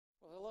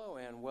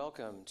and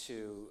welcome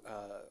to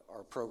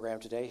our program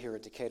today here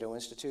at the Cato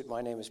Institute.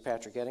 My name is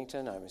Patrick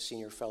Eddington. I'm a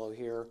senior fellow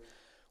here,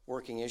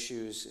 working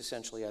issues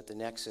essentially at the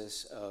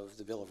nexus of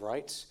the Bill of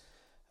Rights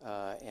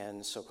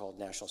and so-called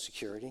national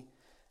security.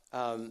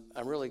 I'm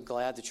really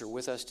glad that you're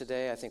with us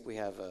today. I think we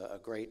have a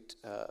great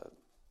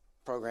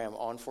program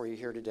on for you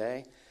here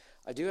today.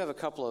 I do have a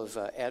couple of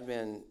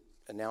admin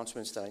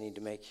announcements that I need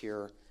to make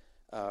here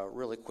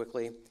really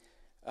quickly.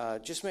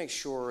 Just make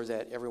sure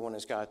that everyone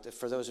has got,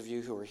 for those of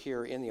you who are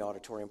here in the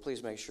auditorium,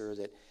 please make sure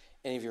that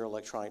any of your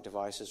electronic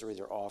devices are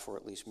either off or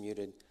at least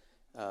muted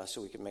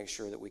so we can make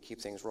sure that we keep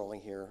things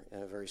rolling here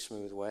in a very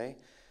smooth way.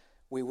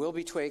 We will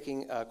be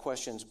taking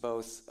questions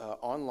both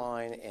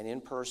online and in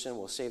person.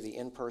 We'll save the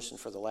in-person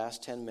for the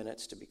last 10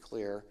 minutes to be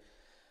clear.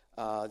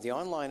 The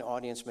online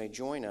audience may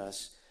join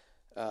us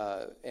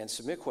and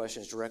submit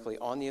questions directly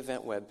on the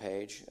event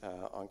webpage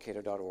on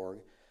cato.org,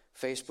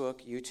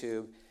 Facebook,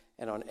 YouTube,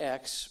 and on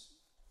X,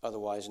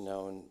 otherwise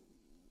known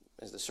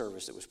as the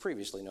service that was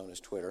previously known as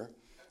Twitter,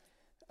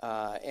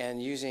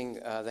 and using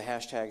the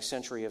hashtag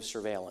Century of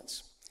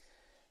Surveillance.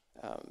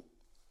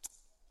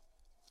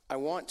 I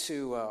want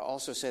to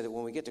also say that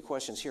when we get to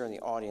questions here in the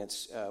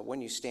audience,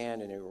 when you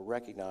stand and you're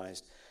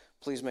recognized,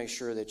 please make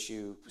sure that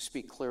you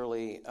speak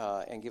clearly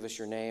and give us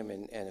your name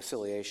and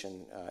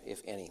affiliation,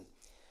 if any.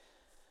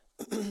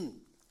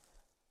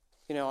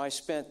 You know, I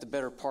spent the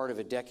better part of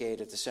a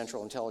decade at the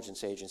Central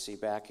Intelligence Agency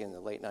back in the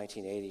late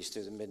 1980s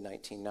through the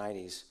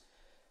mid-1990s,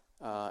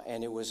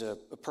 and it was a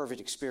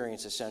perfect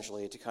experience,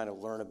 essentially, to kind of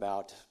learn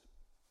about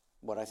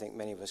what I think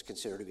many of us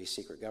consider to be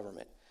secret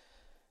government.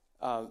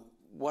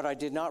 What I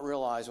did not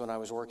realize when I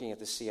was working at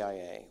the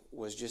CIA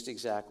was just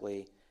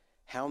exactly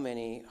how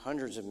many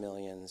hundreds of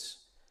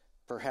millions,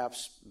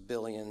 perhaps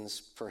billions,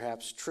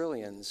 perhaps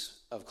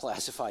trillions of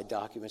classified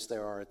documents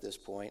there are at this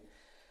point.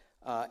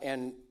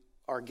 And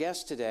our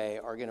guests today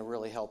are going to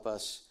really help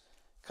us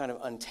kind of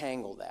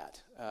untangle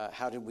that.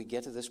 How did we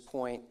get to this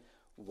point?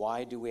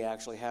 Why do we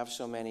actually have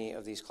so many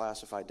of these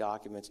classified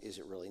documents? Is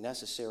it really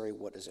necessary?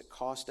 What does it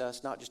cost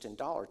us? Not just in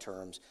dollar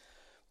terms,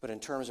 but in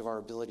terms of our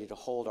ability to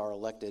hold our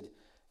elected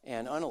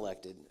and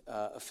unelected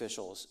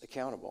officials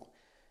accountable.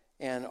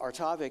 And our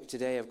topic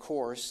today, of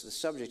course, the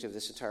subject of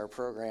this entire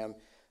program,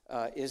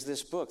 is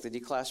this book, The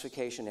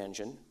Declassification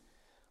Engine,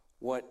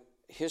 What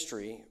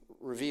History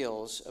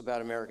Reveals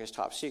About America's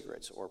Top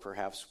Secrets, or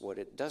perhaps what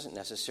it doesn't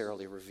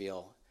necessarily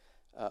reveal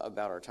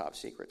about our top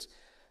secrets.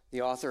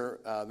 The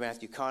author,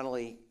 Matthew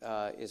Connelly,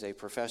 is a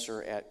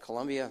professor at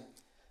Columbia,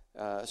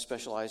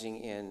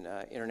 specializing in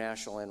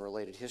international and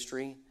related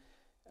history.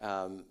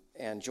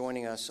 And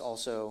joining us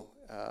also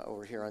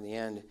over here on the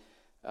end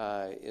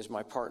is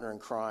my partner in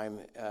crime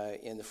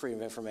in the Freedom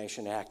of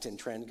Information Act and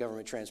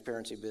government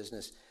transparency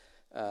business,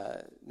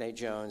 Nate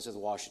Jones of the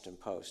Washington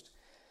Post.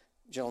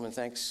 Gentlemen,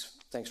 thanks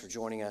for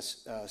joining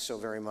us so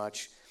very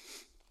much.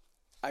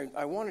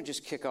 I want to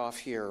just kick off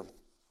here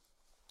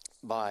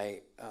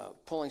by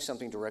pulling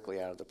something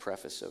directly out of the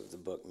preface of the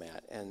book,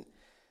 Matt. And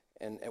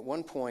at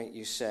one point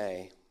you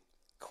say,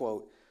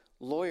 quote,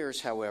 "Lawyers,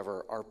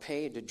 however, are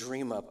paid to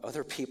dream up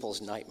other people's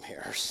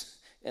nightmares,"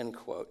 end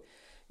quote.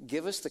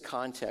 Give us the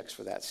context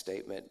for that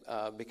statement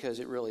because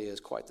it really is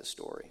quite the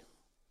story.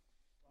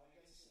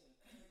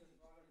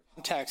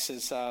 Context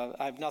is I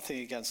have nothing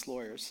against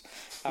lawyers.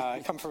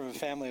 I come from a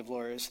family of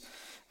lawyers.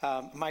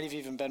 Might have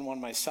even been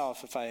one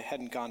myself if I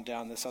hadn't gone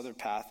down this other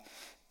path.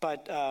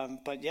 But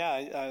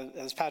yeah,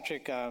 as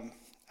Patrick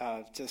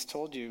just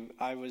told you,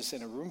 I was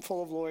in a room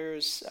full of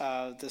lawyers.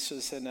 This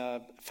was in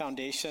a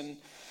foundation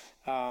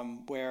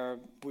where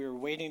we were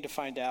waiting to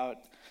find out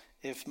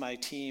if my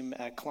team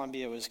at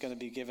Columbia was going to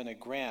be given a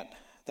grant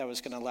that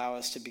was going to allow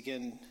us to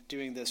begin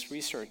doing this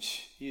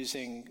research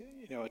using,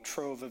 a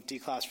trove of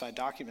declassified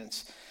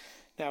documents.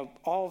 Now,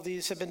 all of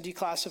these have been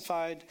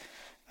declassified.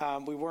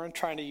 We weren't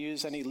trying to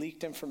use any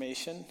leaked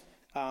information.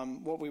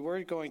 What we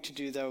were going to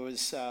do, though,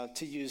 is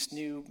to use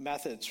new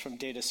methods from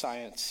data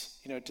science,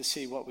 to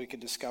see what we could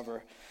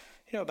discover,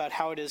 about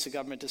how it is the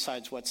government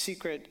decides what's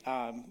secret,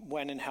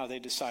 when and how they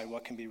decide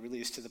what can be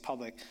released to the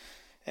public.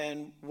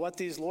 And what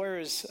these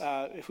lawyers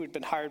who had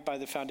been hired by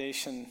the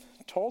foundation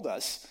told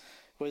us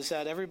was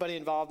that everybody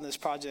involved in this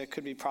project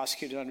could be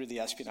prosecuted under the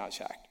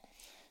Espionage Act.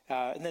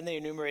 And then they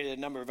enumerated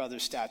a number of other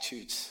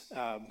statutes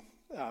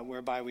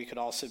whereby we could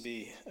also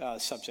be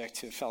subject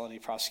to felony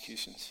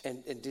prosecutions.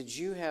 And did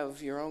you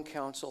have your own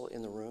counsel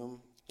in the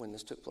room when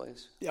this took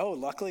place? Oh,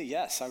 luckily,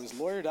 yes. I was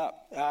lawyered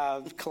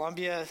up.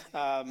 Columbia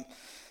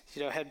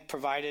had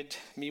provided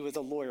me with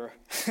a lawyer.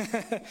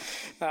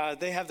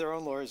 They have their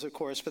own lawyers, of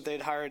course, but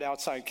they'd hired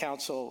outside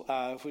counsel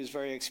who's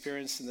very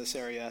experienced in this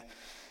area.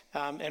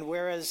 And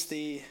whereas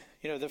the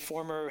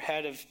former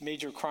head of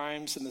major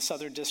crimes in the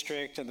Southern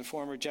District and the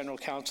former general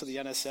counsel of the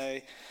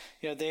NSA,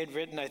 they had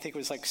written, I think it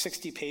was like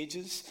 60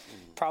 pages,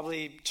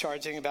 probably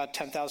charging about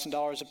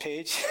 $10,000 a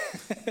page.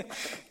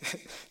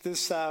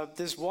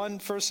 This one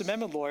First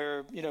Amendment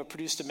lawyer,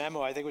 produced a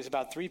memo, I think it was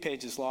about 3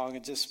 pages long,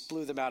 and just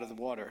blew them out of the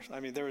water. I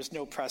mean, there was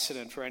no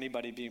precedent for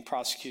anybody being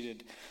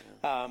prosecuted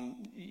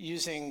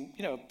using,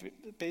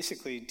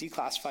 basically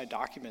declassified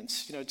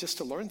documents, just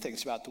to learn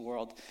things about the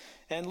world.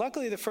 And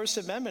luckily, the First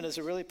Amendment is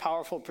a really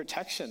powerful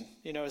protection,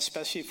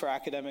 especially for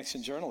academics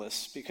and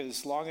journalists,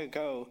 because long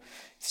ago,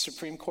 the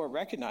Supreme Court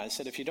recognized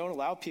that if you don't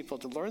allow people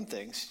to learn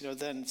things,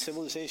 then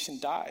civilization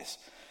dies.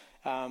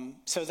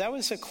 So that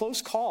was a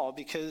close call,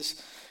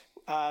 because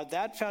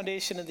that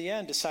foundation in the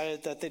end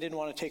decided that they didn't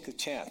want to take the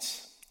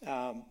chance.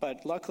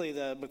 But luckily,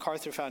 the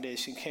MacArthur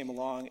Foundation came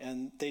along,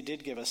 and they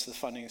did give us the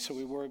funding, so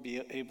we were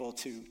able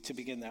to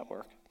begin that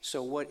work.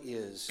 So what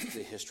is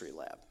the History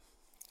Lab?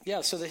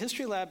 Yeah, so the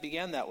History Lab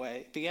began that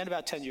way. It began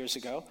about 10 years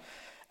ago.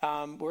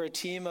 We're a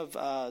team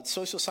of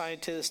social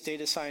scientists,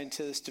 data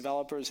scientists,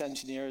 developers,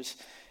 engineers.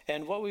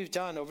 And what we've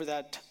done over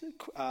that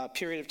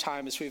period of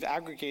time is we've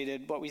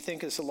aggregated what we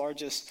think is the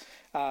largest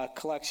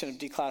collection of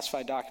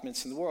declassified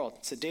documents in the world.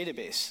 It's a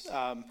database.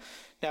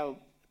 Now,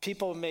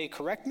 people may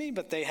correct me,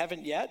 but they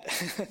haven't yet,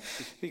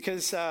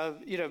 because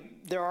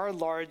there are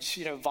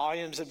large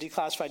volumes of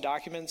declassified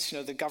documents.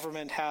 The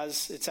government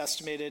has, it's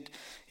estimated,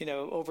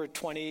 over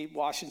 20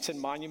 Washington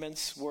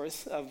monuments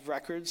worth of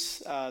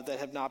records that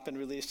have not been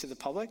released to the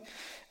public.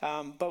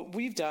 But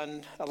we've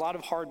done a lot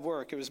of hard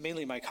work. It was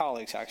mainly my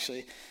colleagues,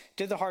 actually,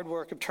 did the hard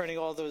work of turning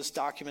all those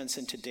documents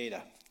into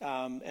data.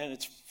 And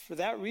it's for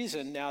that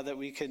reason now that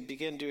we can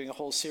begin doing a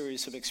whole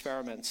series of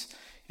experiments.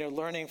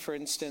 Learning, for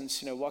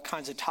instance, what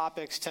kinds of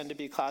topics tend to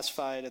be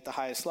classified at the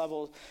highest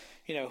level,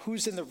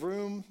 who's in the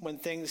room when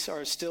things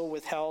are still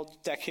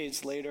withheld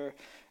decades later,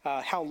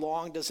 how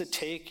long does it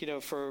take,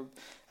 for,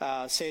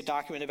 say, a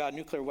document about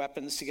nuclear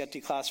weapons to get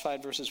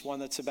declassified versus one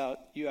that's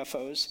about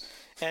UFOs.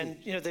 And,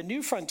 the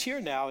new frontier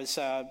now is,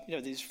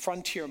 these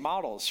frontier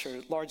models,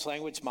 or large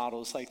language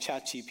models like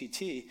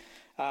ChatGPT,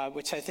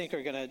 which I think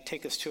are going to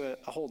take us to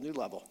a whole new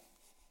level.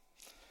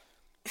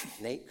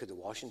 Nate, could the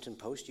Washington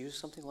Post use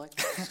something like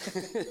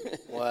that?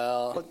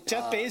 Well,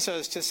 Jeff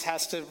Bezos just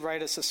has to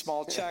write us a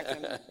small check,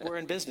 and we're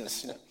in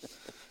business.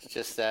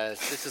 Just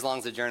as long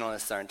as the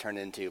journalists aren't turned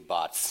into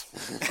bots.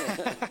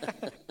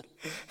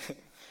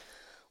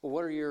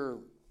 Well,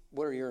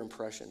 what are your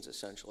impressions,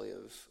 essentially,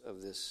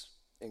 of this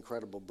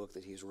incredible book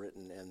that he's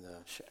written,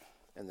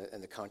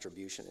 and the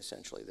contribution,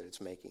 essentially, that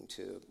it's making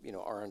to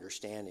our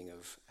understanding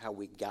of how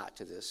we got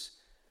to this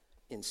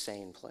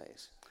insane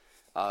place?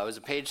 It was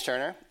a page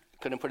turner.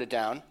 Couldn't put it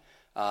down.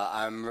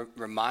 I'm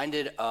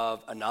reminded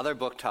of another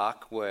book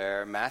talk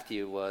where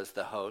Matthew was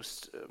the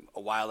host a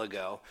while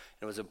ago.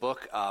 It was a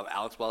book of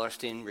Alex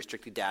Wellerstein,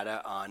 Restricted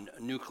Data on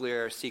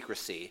Nuclear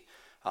Secrecy.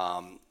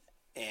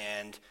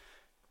 And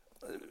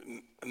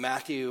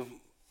Matthew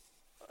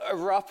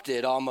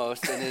erupted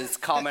almost in his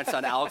comments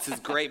on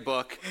Alex's great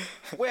book,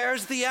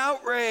 "Where's the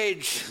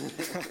outrage?"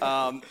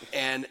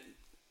 And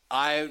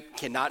I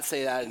cannot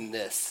say that in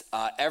this.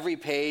 Every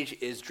page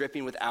is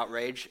dripping with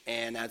outrage,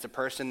 and as a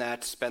person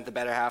that spent the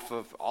better half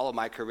of all of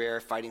my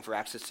career fighting for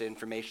access to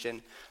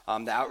information,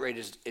 the outrage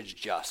is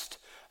just.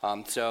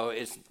 So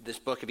this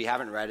book, if you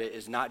haven't read it,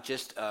 is not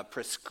just a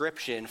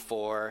prescription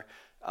for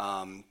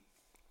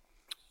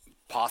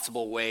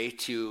possible way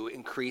to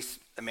increase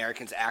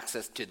Americans'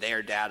 access to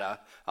their data,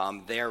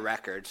 their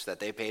records that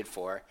they paid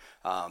for,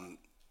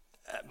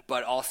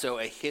 but also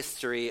a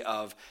history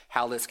of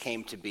how this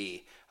came to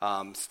be.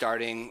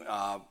 Starting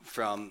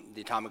from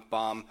the atomic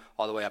bomb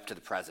all the way up to the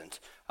present.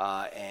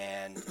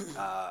 And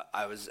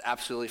I was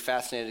absolutely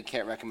fascinated,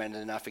 can't recommend it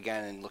enough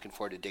again, and looking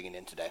forward to digging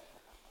in today.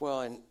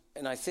 Well,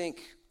 and I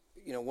think,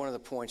 one of the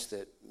points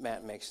that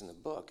Matt makes in the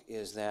book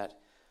is that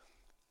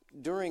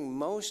during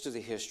most of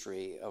the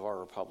history of our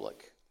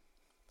republic,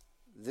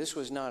 this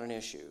was not an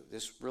issue.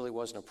 This really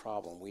wasn't a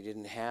problem. We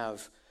didn't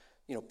have,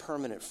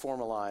 permanent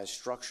formalized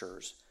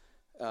structures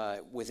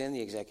within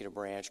the executive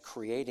branch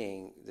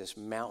creating this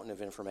mountain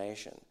of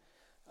information.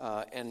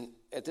 And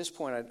at this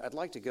point, I'd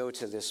like to go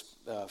to this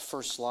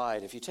first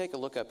slide. If you take a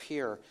look up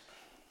here,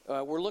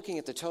 we're looking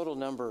at the total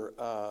number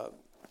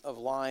of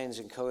lines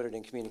encoded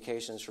in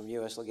communications from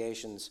U.S.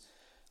 legations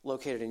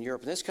located in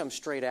Europe. And this comes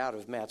straight out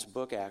of Matt's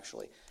book,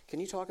 actually. Can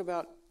you talk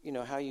about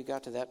how you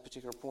got to that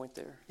particular point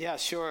there? Yeah,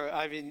 sure.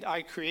 I mean,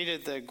 I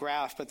created the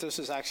graph, but this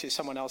is actually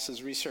someone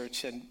else's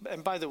research.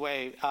 And by the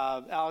way,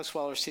 Alex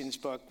Wellerstein's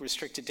book,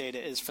 Restricted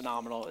Data, is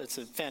phenomenal. It's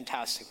a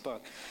fantastic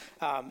book.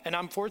 And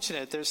I'm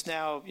fortunate. There's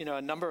now,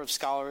 a number of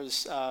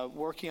scholars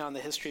working on the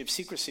history of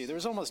secrecy. There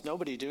was almost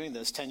nobody doing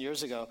this 10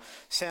 years ago.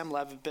 Sam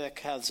Levick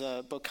has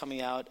a book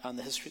coming out on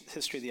the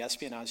history of the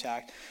Espionage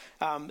Act.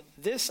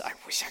 This, I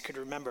wish I could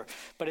remember,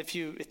 but if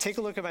you take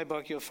a look at my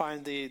book, you'll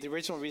find the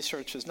original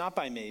research was not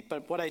by me,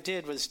 but what I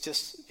did was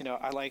just,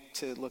 I like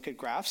to look at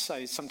graphs.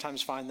 I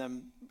sometimes find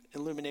them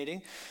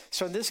illuminating.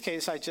 So in this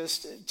case, I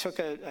just took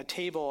a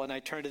table and I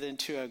turned it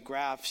into a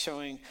graph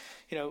showing,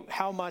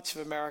 how much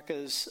of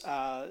America's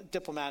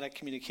diplomatic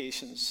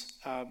communications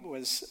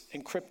was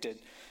encrypted.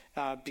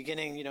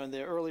 beginning, in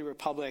the early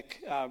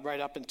Republic, right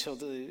up until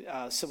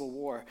the Civil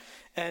War.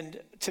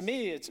 And to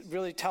me, it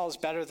really tells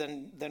better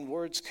than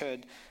words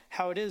could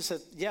how it is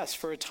that, yes,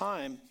 for a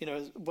time,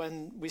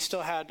 when we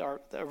still had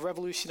a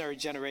revolutionary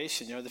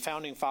generation, the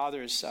founding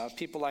fathers,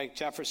 people like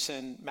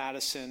Jefferson,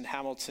 Madison,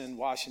 Hamilton,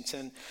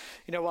 Washington,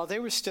 while they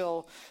were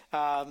still,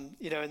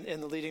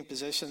 in the leading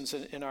positions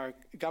in our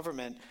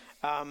government,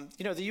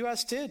 the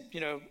U.S. did,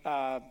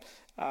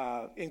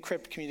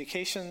 encrypt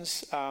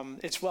communications.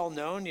 It's well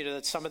known,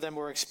 that some of them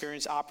were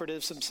experienced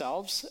operatives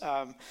themselves,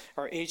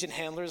 or agent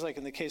handlers, like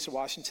in the case of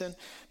Washington.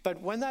 But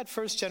when that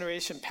first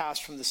generation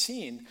passed from the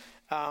scene,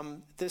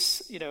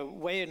 this,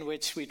 way in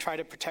which we try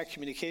to protect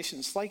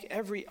communications, like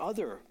every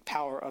other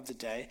power of the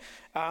day,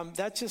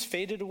 that just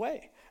faded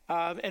away.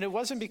 And it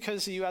wasn't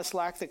because the U.S.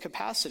 lacked the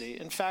capacity.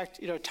 In fact,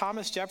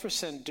 Thomas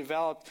Jefferson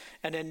developed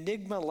an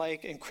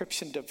Enigma-like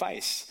encryption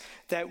device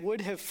that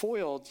would have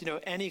foiled,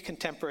 any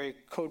contemporary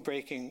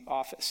code-breaking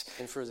office.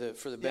 And for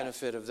the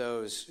benefit of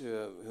those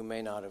who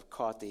may not have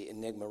caught the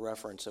Enigma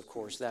reference, of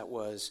course, that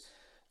was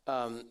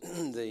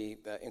the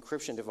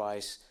encryption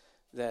device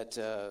that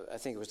I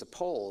think it was the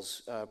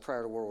Poles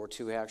prior to World War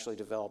II actually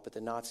developed, but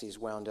the Nazis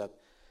wound up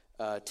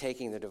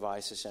taking the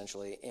device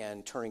essentially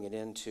and turning it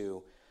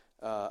into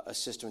a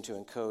system to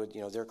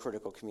encode, their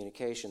critical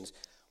communications.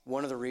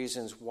 One of the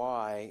reasons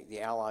why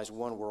the Allies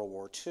won World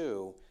War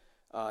II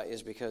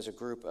is because a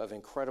group of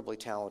incredibly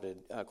talented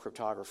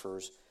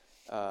cryptographers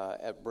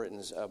at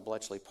Britain's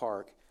Bletchley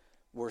Park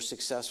were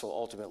successful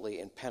ultimately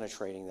in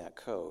penetrating that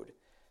code.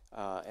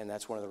 And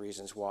that's one of the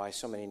reasons why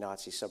so many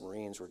Nazi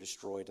submarines were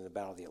destroyed in the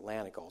Battle of the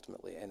Atlantic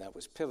ultimately. And that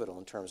was pivotal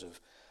in terms of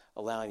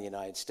allowing the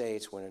United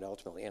States, when it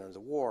ultimately entered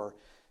the war,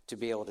 to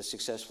be able to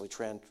successfully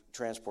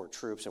transport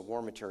troops and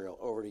war material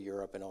over to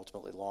Europe and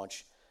ultimately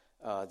launch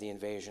the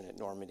invasion at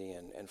Normandy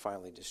and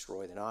finally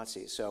destroy the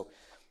Nazis. So,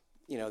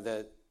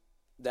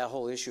 that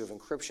whole issue of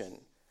encryption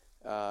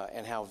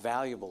and how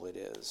valuable it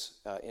is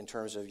in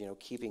terms of,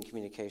 keeping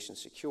communication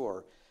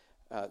secure,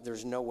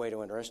 there's no way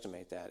to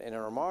underestimate that. And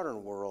in our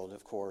modern world,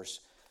 of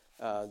course,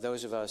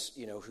 those of us,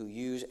 who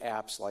use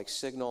apps like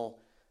Signal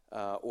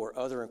or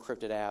other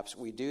encrypted apps,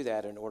 we do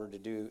that in order to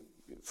do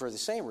for the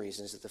same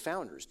reasons that the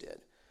founders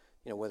did.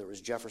 Whether it was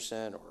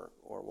Jefferson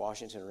or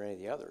Washington or any of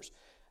the others.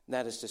 And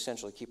that is to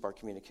essentially keep our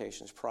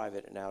communications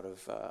private and out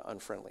of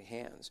unfriendly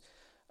hands.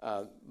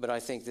 But I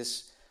think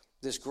this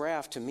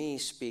graph, to me,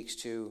 speaks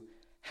to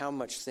how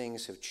much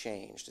things have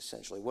changed,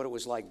 essentially. What it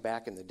was like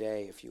back in the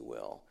day, if you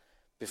will,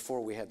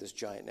 before we had this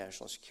giant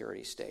national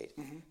security state,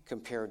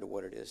 compared to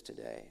what it is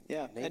today.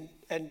 Yeah,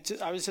 and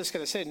I was just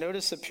going to say,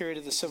 notice the period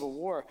of the Civil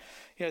War.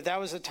 That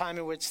was a time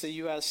in which the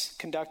U.S.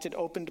 conducted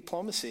open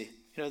diplomacy.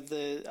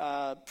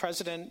 The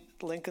President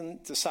Lincoln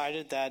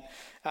decided that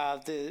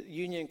the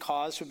Union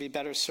cause would be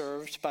better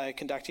served by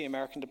conducting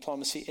American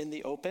diplomacy in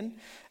the open.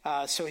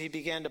 So he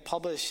began to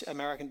publish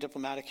American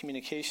diplomatic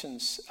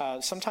communications,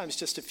 sometimes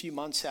just a few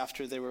months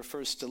after they were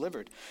first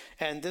delivered.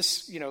 And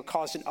this,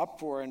 caused an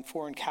uproar in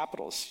foreign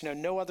capitals.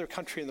 No other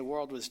country in the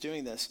world was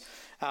doing this.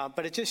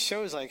 But it just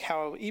shows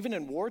how even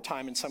in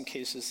wartime, in some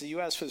cases, the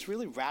U.S. was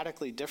really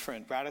radically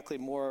different, radically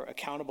more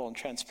accountable and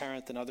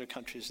transparent than other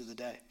countries of the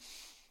day.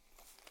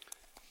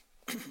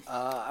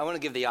 I want to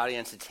give the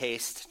audience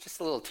just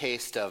a little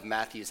taste of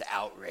Matthew's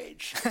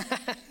outrage.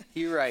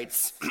 He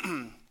writes,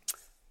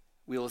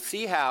 "We will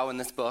see how in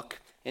this book,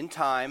 in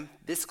time,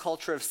 this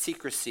culture of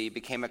secrecy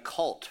became a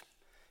cult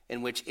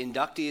in which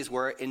inductees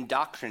were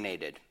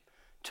indoctrinated,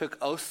 took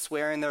oaths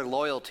swearing their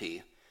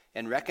loyalty,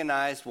 and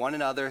recognized one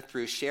another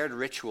through shared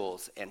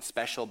rituals and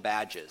special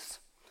badges."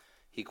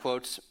 He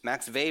quotes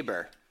Max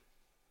Weber,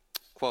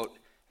 quote,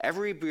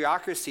 "Every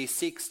bureaucracy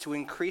seeks to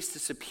increase the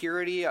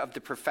security of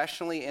the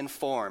professionally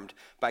informed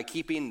by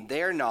keeping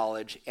their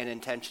knowledge and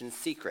intentions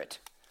secret."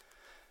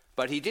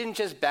 But he didn't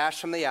just bash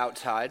from the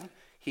outside.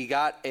 He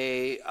got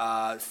a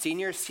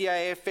senior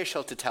CIA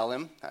official to tell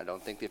him, I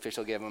don't think the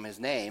official gave him his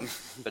name,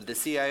 but the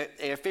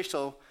CIA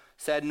official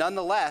said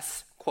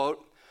nonetheless,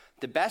 quote,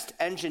 "The best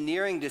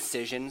engineering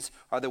decisions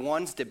are the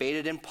ones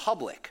debated in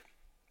public.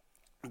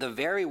 The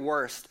very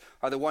worst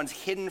are the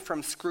ones hidden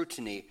from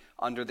scrutiny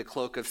under the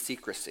cloak of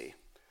secrecy."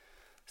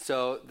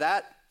 So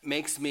that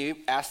makes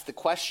me ask the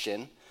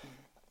question,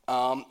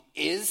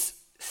 is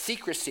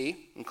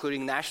secrecy,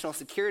 including national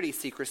security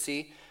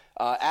secrecy,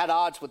 at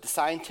odds with the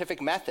scientific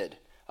method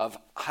of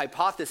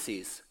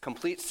hypotheses,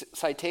 complete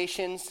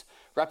citations,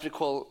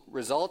 replicable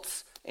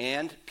results,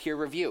 and peer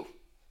review?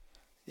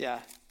 Yeah,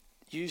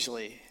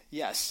 usually,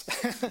 yes,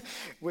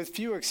 with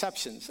few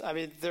exceptions. I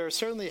mean, there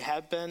certainly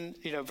have been,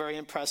 very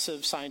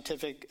impressive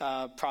scientific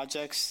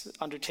projects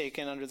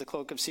undertaken under the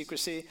cloak of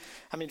secrecy.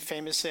 I mean,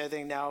 famously, I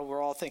think now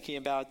we're all thinking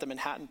about the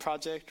Manhattan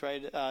Project,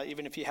 right?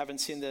 Even if you haven't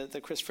seen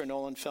the Christopher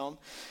Nolan film.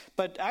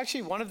 But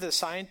actually, one of the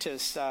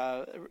scientists,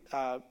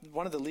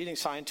 one of the leading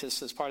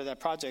scientists as part of that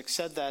project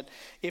said that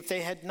if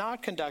they had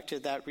not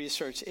conducted that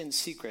research in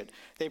secret,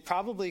 they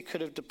probably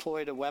could have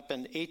deployed a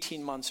weapon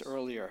 18 months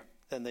earlier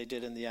than they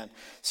did in the end.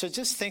 So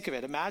just think of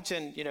it.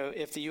 Imagine,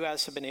 if the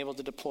U.S. had been able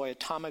to deploy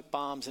atomic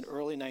bombs in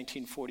early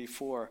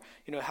 1944,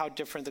 how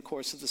different the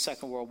course of the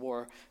Second World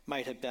War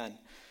might have been.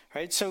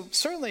 Right? So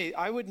certainly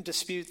I wouldn't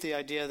dispute the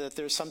idea that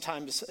there's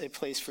sometimes a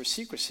place for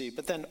secrecy,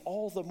 but then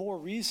all the more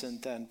reason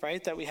then,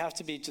 right, that we have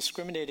to be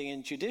discriminating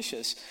and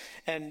judicious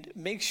and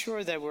make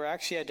sure that we're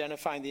actually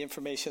identifying the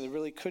information that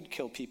really could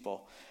kill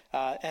people.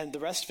 And the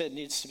rest of it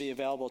needs to be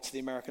available to the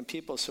American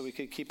people so we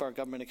could keep our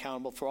government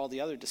accountable for all the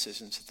other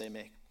decisions that they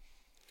make.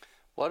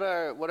 What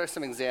are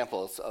some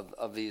examples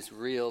of these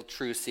real,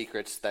 true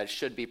secrets that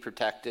should be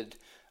protected?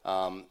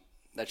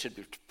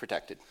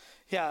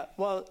 Yeah,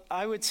 well,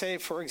 I would say,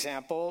 for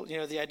example,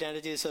 the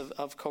identities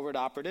of covert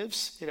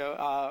operatives,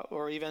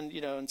 or even,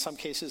 in some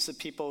cases, the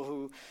people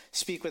who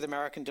speak with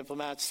American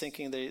diplomats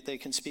thinking they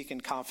can speak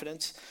in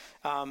confidence.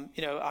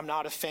 I'm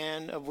not a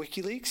fan of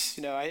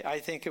WikiLeaks. I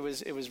think it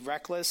was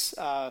reckless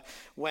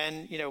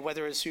when,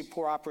 whether it's through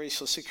poor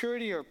operational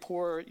security or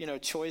poor,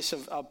 choice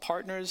of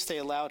partners, they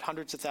allowed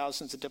hundreds of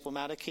thousands of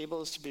diplomatic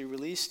cables to be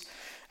released.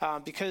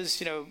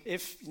 Because,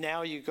 if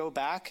now you go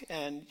back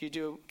and you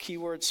do a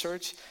keyword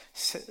search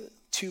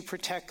to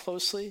protect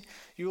closely,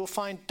 you will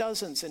find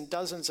dozens and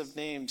dozens of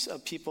names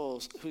of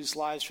people whose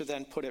lives were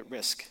then put at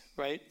risk,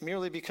 right?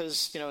 Merely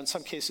because, in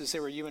some cases they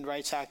were human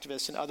rights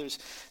activists and others,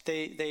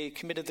 they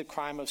committed the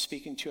crime of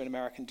speaking to an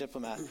American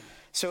diplomat.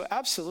 So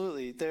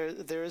absolutely,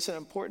 there is an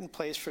important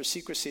place for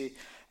secrecy.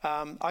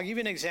 I'll give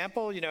you an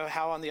example,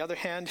 how on the other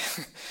hand,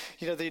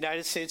 the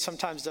United States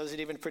sometimes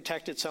doesn't even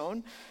protect its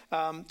own.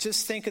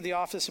 Just think of the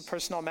Office of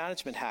Personnel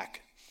Management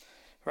hack,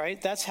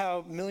 right? That's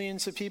how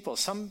millions of people,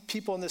 some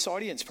people in this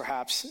audience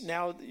perhaps,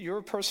 now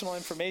your personal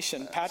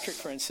information, Patrick,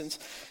 for instance,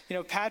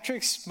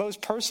 Patrick's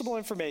most personal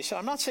information,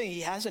 I'm not saying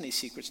he has any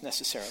secrets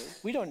necessarily,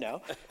 we don't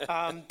know,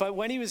 but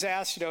when he was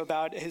asked,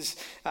 about his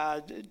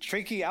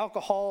drinking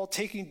alcohol,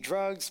 taking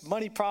drugs,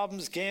 money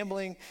problems,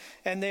 gambling,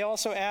 and they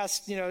also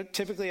asked,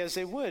 typically as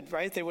they would,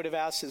 right? They would have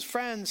asked his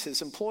friends,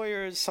 his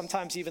employers,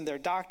 sometimes even their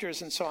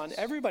doctors and so on.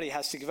 Everybody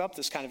has to give up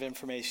this kind of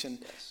information,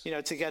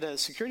 to get a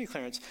security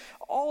clearance.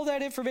 All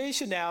that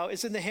information now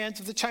is in the hands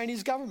of the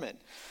Chinese government.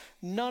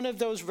 None of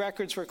those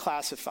records were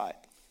classified.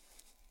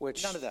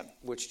 None of them.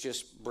 Which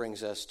just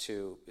brings us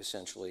to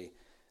essentially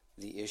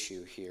the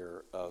issue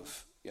here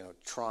of,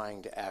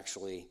 trying to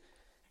actually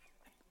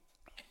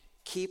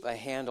keep a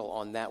handle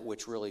on that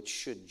which really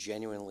should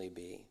genuinely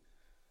be,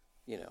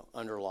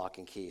 under lock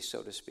and key,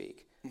 so to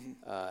speak,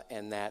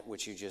 and that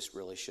which you just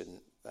really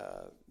shouldn't,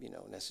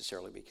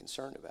 necessarily be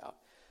concerned about.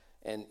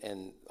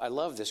 And I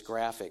love this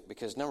graphic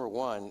because, number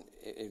one,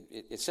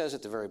 it says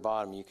at the very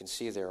bottom, you can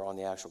see there on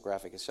the actual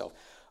graphic itself,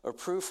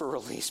 approved for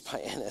release by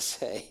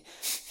NSA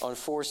on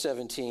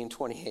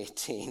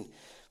 4/17/2018,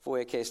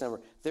 FOIA case number.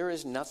 There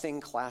is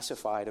nothing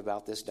classified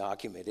about this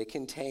document. It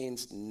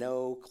contains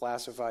no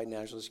classified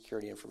national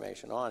security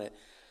information on it.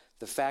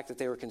 The fact that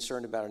they were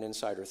concerned about an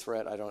insider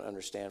threat, I don't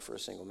understand for a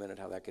single minute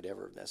how that could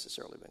ever have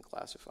necessarily been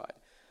classified.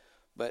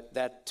 But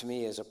that, to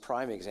me, is a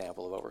prime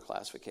example of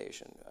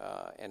overclassification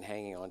and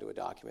hanging on to a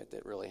document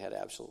that really had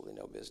absolutely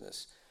no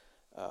business.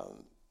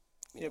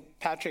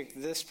 Patrick,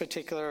 this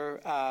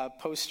particular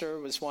poster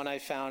was one I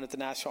found at the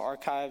National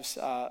Archives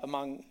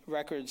among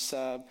records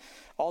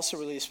also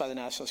released by the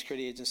National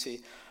Security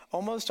Agency.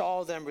 Almost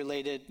all of them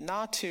related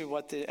not to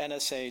what the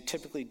NSA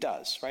typically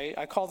does, right?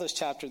 I call this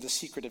chapter the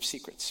secret of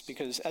secrets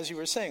because, as you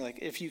were saying,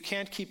 if you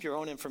can't keep your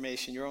own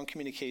information, your own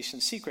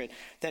communication secret,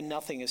 then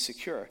nothing is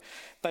secure.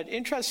 But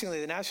interestingly,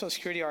 the National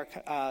Security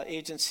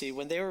Agency,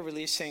 when they were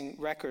releasing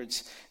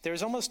records, there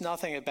was almost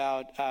nothing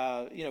about,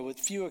 with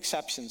few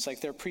exceptions,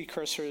 like their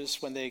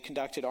precursors when they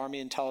conducted Army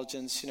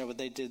intelligence, when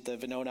they did the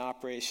Venona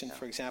operation,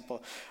 for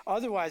example.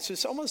 Otherwise,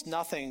 there's almost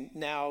nothing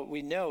now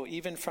we know,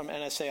 even from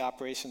NSA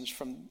operations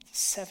from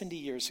 70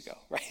 years ago,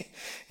 right?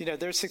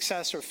 Their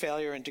success or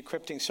failure in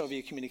decrypting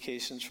Soviet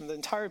communications from the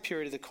entire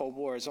period of the Cold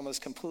War is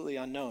almost completely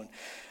unknown.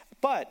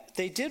 But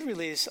they did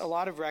release a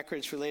lot of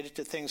records related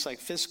to things like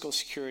physical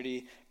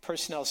security,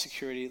 personnel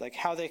security, like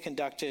how they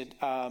conducted,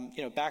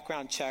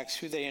 background checks,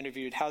 who they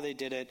interviewed, how they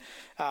did it,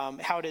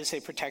 how it is they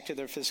protected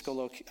their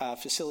physical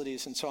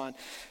facilities, and so on.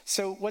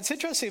 So what's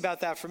interesting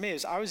about that for me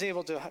is I was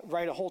able to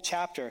write a whole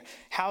chapter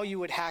how you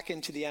would hack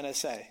into the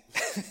NSA.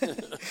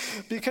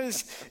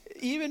 Because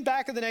even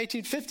back in the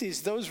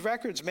 1950s, those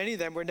records, many of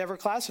them were never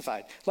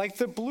classified. Like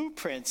the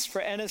blueprints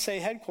for NSA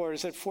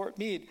headquarters at Fort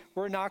Meade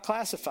were not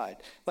classified.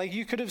 Like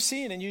you could have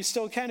seen, and you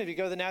still can if you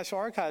go to the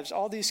National Archives,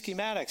 all these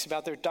schematics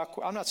about their duct.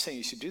 I'm not saying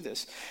you should do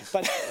this,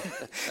 but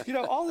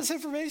all this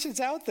information's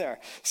out there.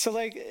 So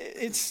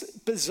it's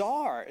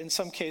bizarre in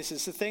some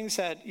cases, the things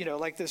that,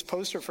 like this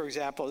poster, for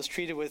example, is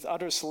treated with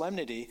utter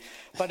solemnity,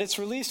 but it's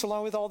released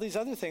along with all these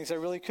other things that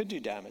really could do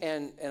damage.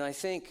 And I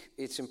think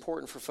it's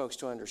important for folks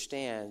to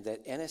understand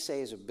that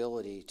NSA's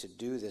ability to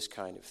do this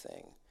kind of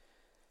thing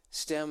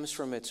stems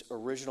from its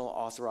original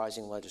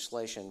authorizing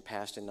legislation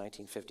passed in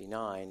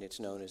 1959. It's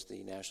known as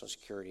the National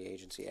Security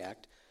Agency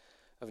Act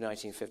of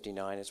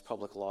 1959. It's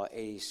Public Law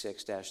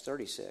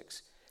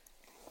 86-36.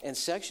 And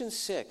Section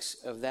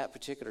 6 of that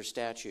particular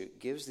statute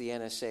gives the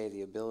NSA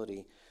the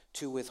ability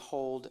to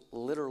withhold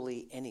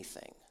literally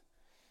anything,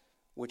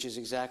 which is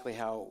exactly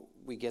how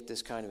we get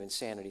this kind of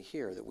insanity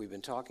here that we've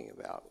been talking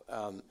about.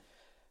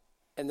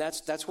 And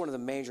that's one of the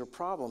major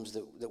problems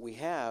that we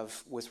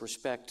have with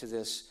respect to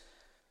this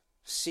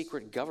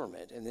secret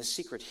government and this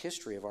secret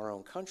history of our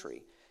own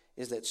country,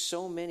 is that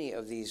so many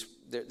of these,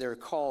 they're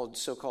called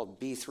so-called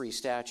B3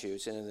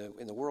 statutes, and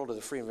in the world of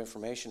the Freedom of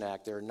Information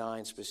Act, there are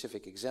 9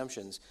 specific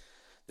exemptions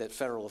that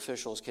federal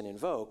officials can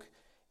invoke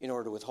in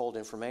order to withhold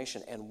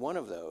information, and one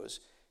of those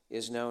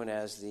is known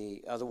as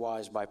the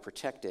otherwise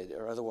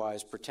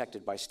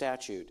protected by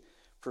statute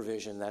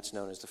provision. That's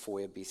known as the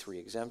FOIA B3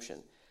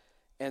 exemption.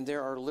 And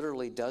there are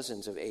literally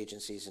dozens of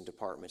agencies and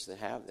departments that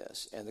have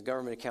this. And the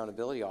Government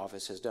Accountability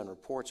Office has done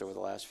reports over the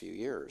last few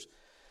years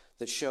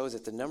that show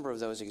that the number of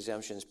those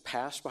exemptions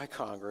passed by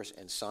Congress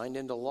and signed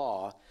into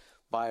law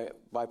by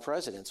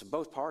presidents of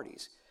both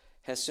parties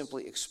has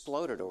simply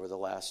exploded over the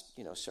last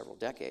several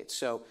decades.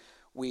 So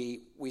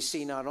we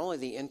see not only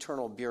the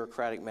internal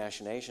bureaucratic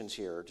machinations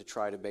here to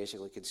try to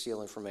basically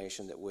conceal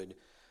information that would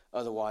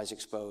otherwise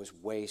expose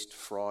waste,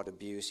 fraud,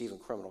 abuse, even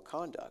criminal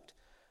conduct.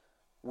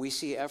 We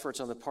see efforts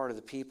on the part of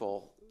the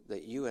people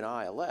that you and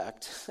I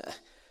elect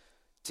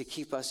to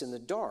keep us in the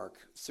dark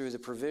through the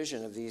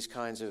provision of these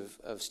kinds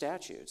of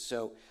statutes.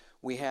 So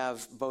we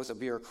have both a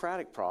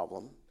bureaucratic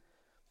problem,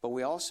 but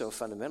we also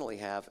fundamentally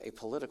have a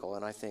political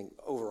and I think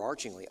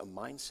overarchingly a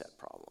mindset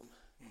problem.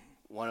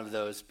 One of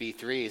those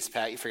B3s,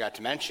 Pat, you forgot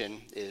to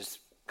mention, is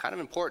kind of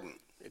important.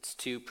 It's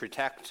to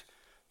protect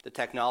the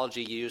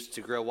technology used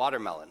to grow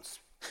watermelons.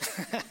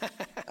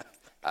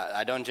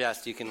 I don't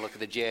jest. You can look at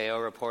the GAO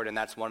report, and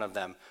that's one of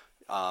them.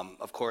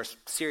 Of course,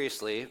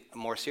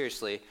 more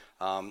seriously,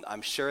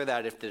 I'm sure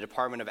that if the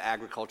Department of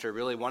Agriculture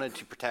really wanted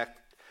to protect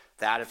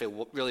that, if it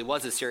really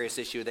was a serious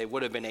issue, they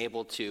would have been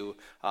able to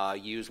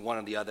use one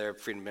of the other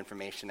Freedom of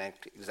Information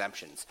Act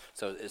exemptions.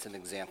 So it's an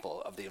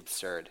example of the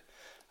absurd.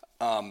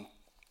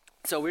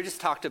 So we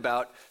just talked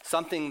about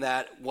something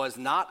that was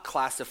not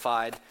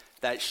classified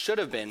that should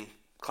have been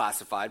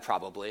classified,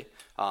 probably,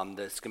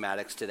 the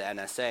schematics to the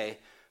NSA.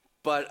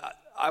 But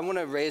I want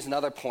to raise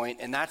another point,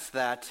 and that's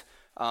that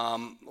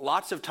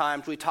lots of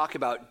times we talk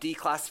about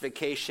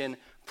declassification,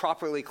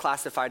 properly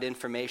classified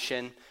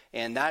information,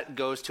 and that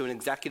goes to an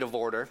executive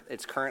order.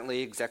 It's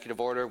currently Executive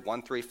Order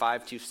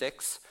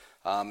 13526.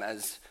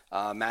 As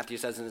Matthew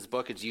says in his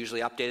book, it's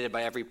usually updated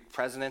by every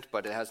president,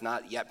 but it has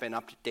not yet been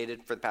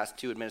updated for the past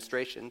 2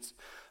 administrations.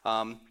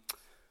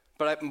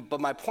 But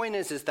my point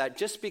is that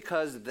just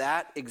because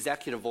that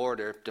executive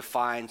order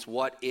defines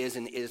what is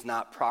and is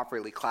not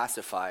properly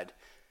classified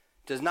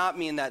does not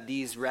mean that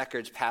these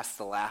records pass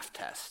the laugh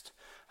test.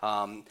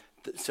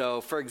 So,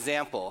 for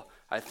example,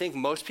 I think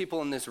most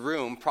people in this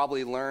room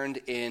probably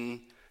learned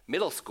in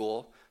middle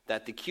school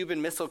that the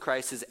Cuban Missile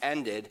Crisis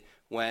ended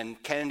when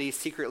Kennedy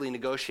secretly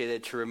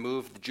negotiated to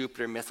remove the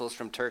Jupiter missiles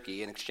from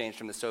Turkey in exchange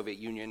from the Soviet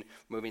Union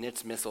moving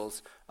its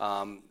missiles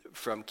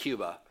from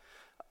Cuba.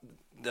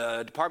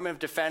 The Department of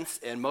Defense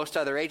and most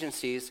other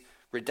agencies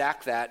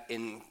redact that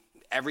in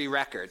every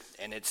record,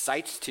 and it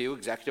cites to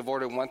Executive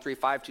Order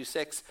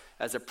 13526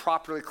 as a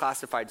properly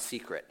classified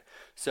secret.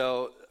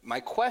 So my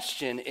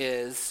question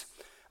is,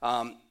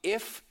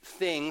 if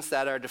things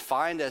that are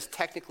defined as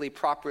technically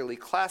properly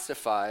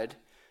classified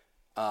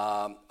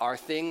are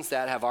things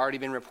that have already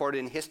been reported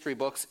in history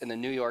books in the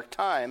New York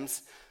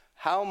Times,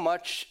 how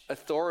much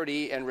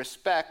authority and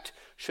respect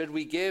should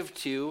we give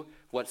to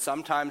what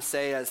sometimes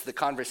say as the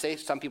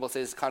conversation, some people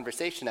say as the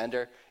conversation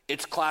ender,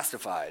 it's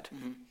classified?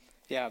 Mm-hmm.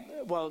 Yeah,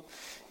 well,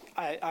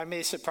 I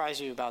may surprise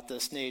you about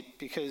this, Nate,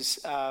 because,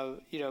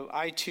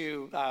 I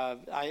too,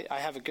 I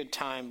have a good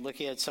time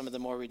looking at some of the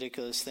more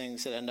ridiculous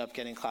things that end up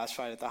getting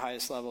classified at the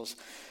highest levels.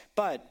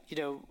 But,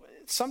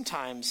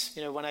 sometimes,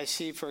 when I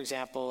see, for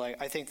example,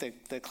 I think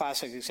the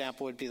classic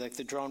example would be like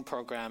the drone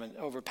program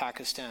over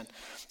Pakistan.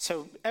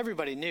 So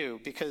everybody knew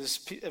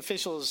because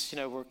officials,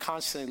 were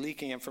constantly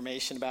leaking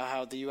information about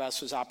how the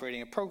U.S. was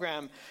operating a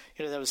program,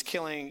 that was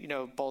killing,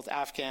 both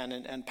Afghan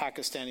and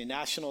Pakistani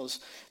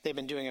nationals. They've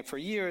been doing it for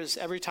years.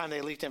 Every time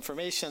they leaked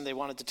information, they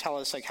wanted to tell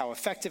us like how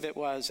effective it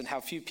was and how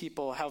few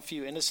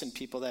innocent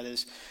people, that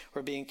is,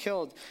 were being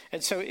killed.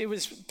 And so it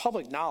was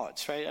public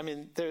knowledge, right? I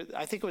mean,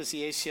 I think it was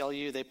the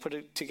ACLU. They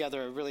put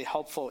together a really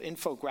helpful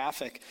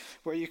infographic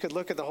where you could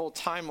look at the whole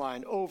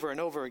timeline over and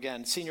over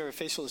again. Senior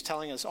officials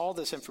telling us all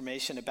this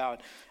information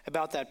about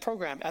that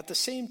program. At the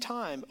same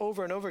time,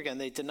 over and over again,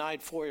 they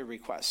denied FOIA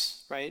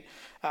requests, right?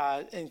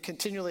 And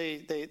continually,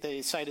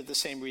 they cited the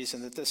same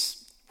reason, that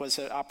this was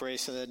an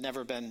operation that had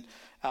never been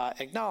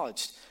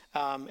acknowledged.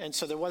 And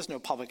so there was no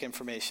public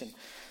information.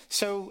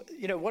 So,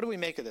 what do we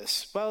make of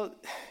this? Well,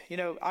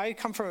 I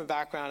come from a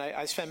background,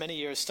 I spent many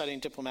years studying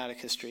diplomatic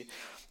history.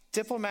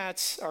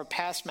 Diplomats are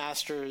past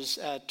masters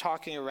at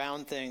talking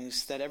around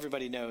things that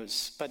everybody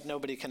knows, but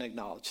nobody can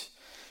acknowledge.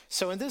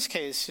 So in this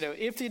case,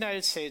 if the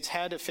United States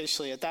had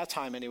officially, at that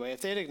time anyway,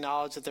 if they had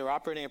acknowledged that they were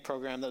operating a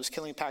program that was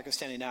killing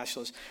Pakistani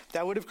nationals,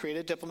 that would have created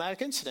a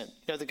diplomatic incident.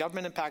 The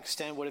government in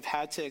Pakistan would have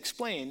had to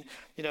explain,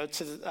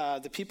 to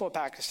the people of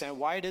Pakistan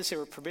why it is they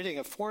were permitting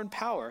a foreign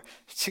power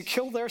to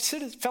kill their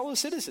fellow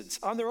citizens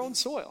on their own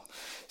soil.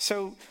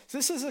 So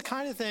this is the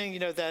kind of thing,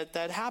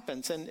 that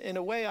happens. And in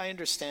a way, I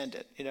understand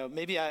it.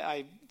 Maybe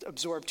I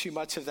absorbed too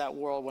much of that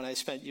world when I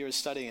spent years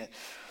studying it.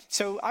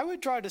 So I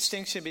would draw a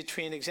distinction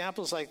between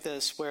examples like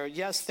this where,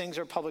 yes, things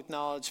are public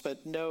knowledge,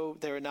 but no,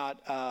 they're not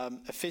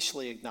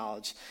officially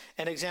acknowledged,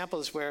 and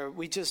examples where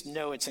we just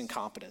know it's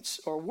incompetence,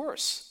 or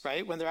worse,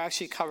 right, when they're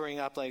actually covering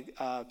up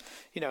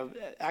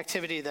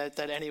activity that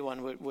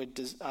anyone would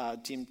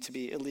deem to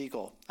be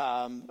illegal,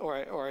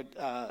 or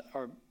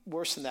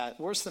worse than that,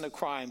 worse than a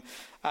crime,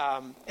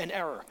 an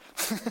error.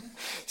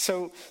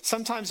 So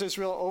sometimes there's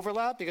real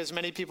overlap because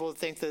many people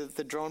think that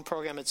the drone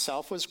program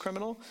itself was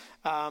criminal.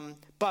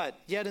 But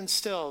yet and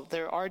still,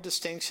 there are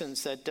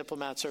distinctions that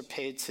diplomats are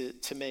paid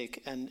to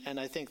make, and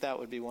I think that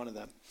would be one of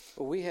them.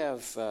 Well, we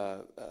have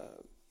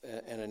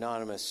an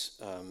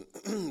anonymous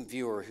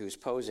viewer who's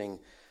posing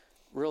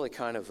really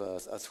kind of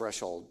a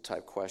threshold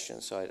type question,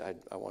 so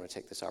I want to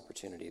take this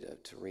opportunity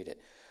to read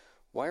it.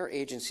 Why are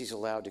agencies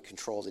allowed to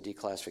control the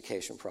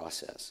declassification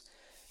process?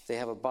 They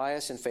have a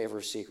bias in favor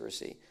of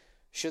secrecy.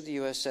 Should the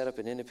U.S. set up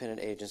an independent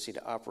agency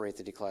to operate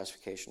the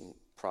declassification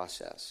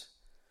process?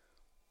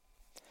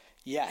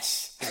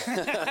 Yes.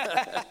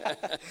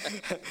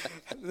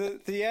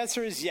 The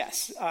answer is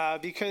yes,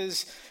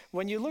 because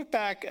when you look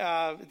back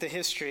the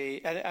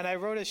history, and I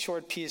wrote a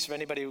short piece, if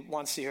anybody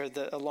wants to hear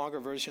a longer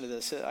version of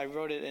this, I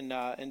wrote it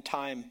in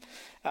Time.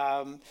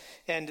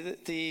 And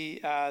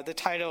the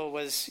title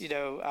was,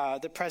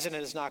 the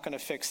president is not going to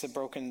fix the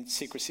broken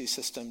secrecy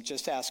system.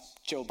 Just ask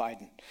Joe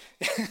Biden.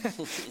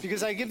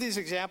 Because I give these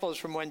examples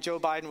from when Joe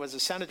Biden was a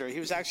senator. He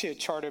was actually a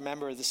charter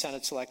member of the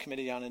Senate Select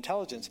Committee on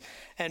Intelligence.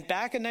 And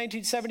back in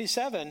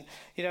 1977,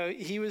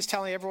 he was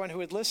telling everyone who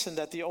would listen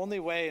that the only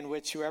way in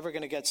which you were ever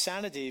going to get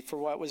sanity for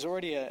what was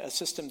already a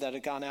system that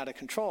had gone out of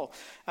control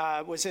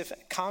was if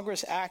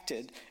Congress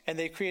acted and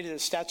they created a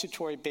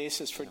statutory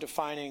basis for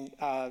defining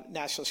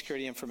national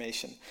security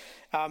information.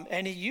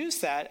 And he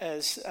used that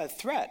as a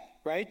threat,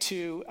 right,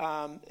 to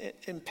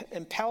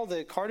impel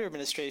the Carter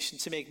administration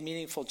to make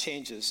meaningful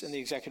changes in the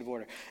executive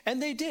order.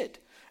 And they did.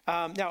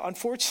 Now,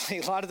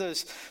 unfortunately, a lot of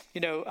those,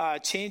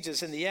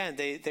 changes in the end,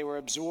 they were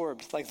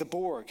absorbed like the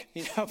Borg,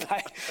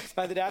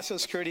 by the national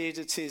security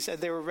agencies, and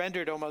they were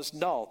rendered almost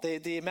null.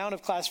 The amount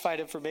of classified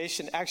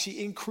information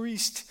actually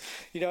increased,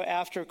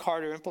 after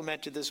Carter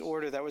implemented this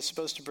order that was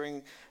supposed to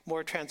bring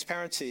more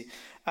transparency.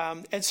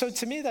 And so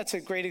to me, that's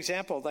a great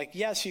example. Like,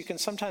 yes, you can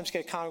sometimes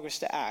get Congress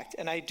to act.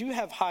 And I do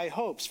have high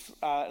hopes,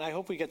 and I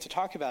hope we get to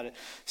talk about it,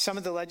 some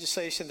of the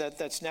legislation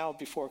that's now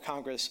before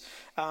Congress.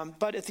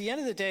 But at the end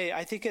of the day,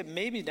 I think it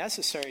may be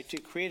necessary to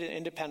create an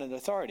independent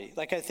authority.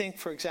 Like I think,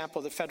 for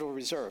example, the Federal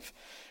Reserve.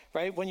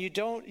 Right? When you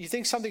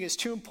think something is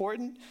too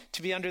important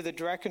to be under the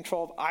direct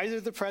control of either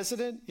the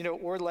president,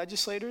 or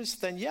legislators,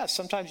 then yes,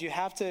 sometimes you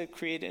have to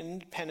create an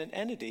independent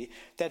entity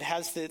that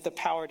has the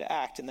power to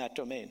act in that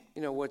domain.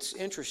 What's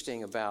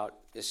interesting about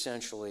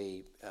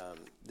essentially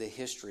the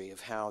history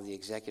of how the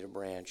executive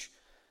branch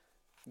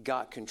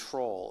got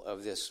control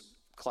of this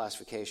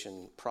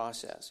classification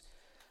process,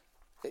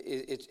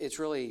 it's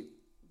really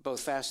both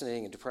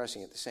fascinating and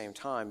depressing at the same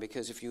time,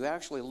 because if you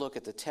actually look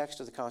at the text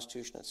of the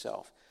Constitution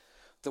itself,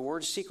 the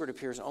word secret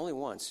appears only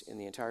once in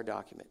the entire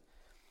document,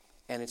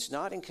 and it's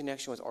not in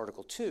connection with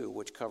Article 2,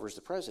 which covers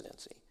the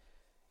presidency.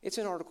 It's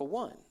in Article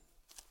 1,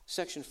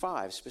 Section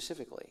 5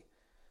 specifically,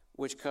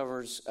 which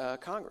covers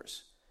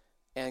Congress,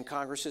 and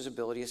Congress's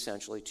ability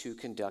essentially to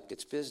conduct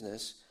its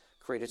business,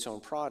 create its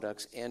own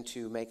products, and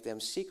to make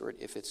them secret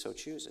if it so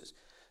chooses.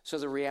 So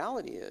the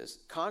reality is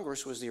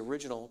Congress was the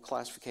original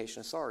classification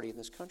authority in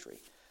this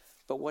country.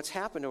 But what's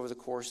happened over the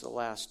course of the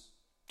last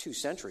 2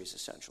 centuries,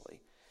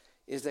 essentially,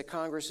 is that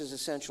Congress has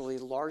essentially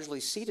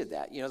largely ceded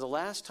that. The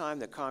last time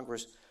that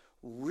Congress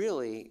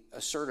really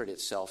asserted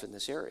itself in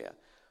this area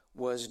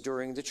was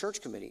during the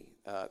Church Committee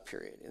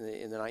period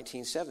in the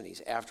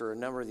 1970s, after a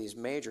number of these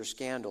major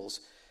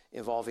scandals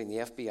involving the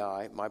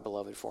FBI, my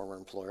beloved former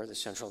employer, the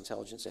Central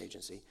Intelligence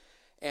Agency,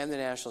 and the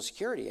National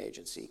Security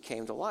Agency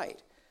came to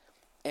light.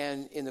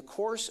 And in the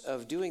course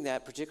of doing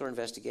that particular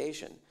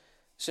investigation,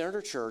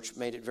 Senator Church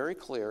made it very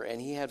clear, and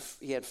he had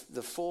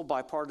the full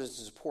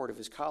bipartisan support of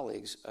his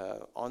colleagues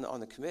on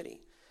the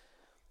committee.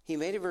 He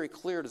made it very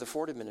clear to the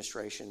Ford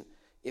administration,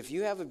 if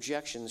you have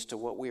objections to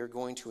what we are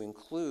going to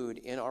include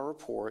in our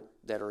report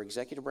that are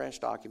executive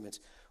branch documents,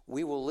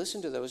 we will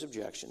listen to those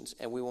objections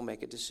and we will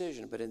make a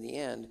decision. But in the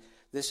end,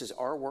 this is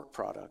our work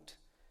product,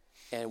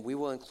 and we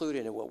will include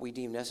in it what we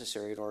deem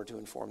necessary in order to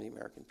inform the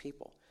American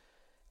people.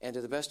 And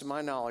to the best of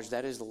my knowledge,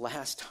 that is the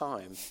last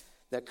time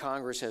that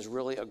Congress has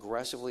really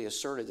aggressively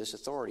asserted this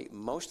authority.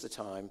 Most of the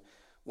time,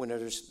 when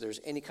there's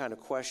any kind of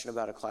question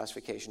about a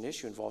classification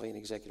issue involving an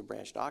executive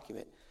branch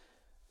document,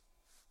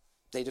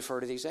 they defer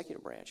to the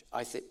executive branch.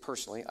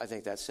 Personally, I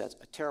think that sets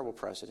a terrible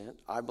precedent.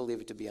 I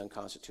believe it to be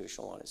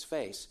unconstitutional on its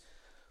face.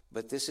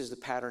 But this is the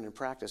pattern in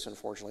practice,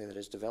 unfortunately, that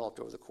has developed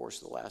over the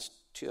course of the last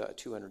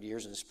 200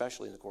 years, and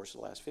especially in the course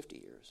of the last 50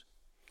 years.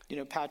 You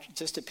know, Patrick,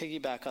 just to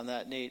piggyback on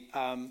that, Nate,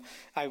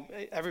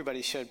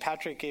 everybody should.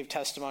 Patrick gave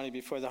testimony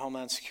before the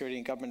Homeland Security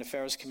and Government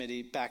Affairs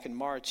Committee back in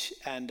March,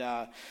 and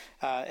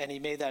he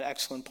made that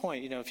excellent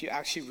point. You know, if you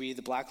actually read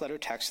the black letter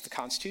text of the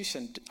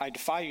Constitution, I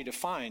defy you to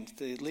find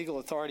the legal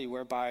authority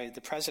whereby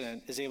the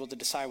president is able to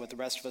decide what the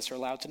rest of us are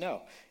allowed to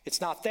know.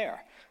 It's not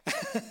there.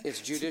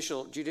 It's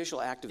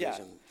judicial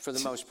activism for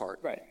the most part.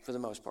 Right. For the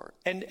most part.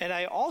 And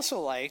I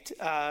also liked,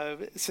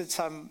 since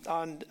I'm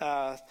on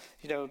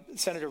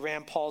Senator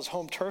Rand Paul's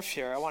home turf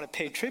here, I want to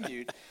pay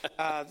tribute.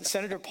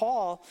 Senator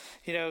Paul,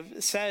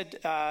 said,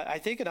 I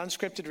think in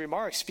unscripted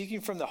remarks, speaking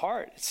from the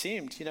heart, it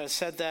seemed,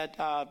 said that,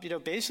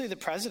 basically the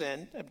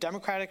president,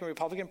 Democratic and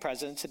Republican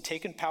presidents, had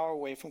taken power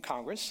away from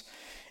Congress,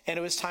 and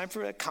it was time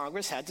for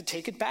Congress had to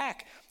take it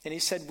back. And he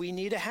said, we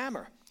need a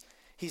hammer.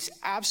 He's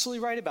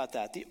absolutely right about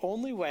that. The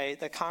only way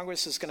that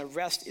Congress is going to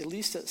wrest at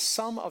least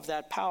some of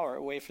that power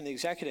away from the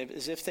executive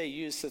is if they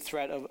use the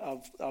threat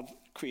of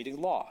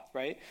creating law,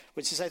 right?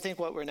 Which is, I think,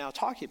 what we're now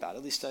talking about.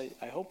 At least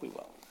I hope we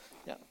will.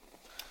 Yeah.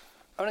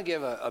 I want to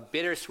give a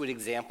bittersweet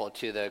example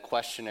to the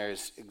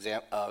questioner's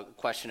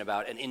question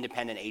about an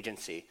independent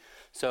agency.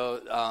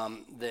 So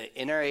the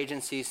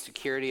Interagency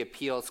Security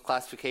Appeals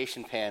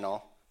Classification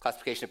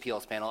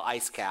Appeals Panel,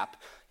 ICECAP,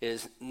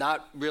 is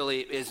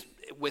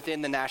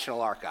within the National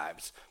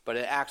Archives, but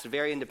it acts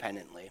very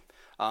independently.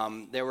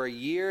 There were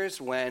years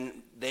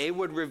when they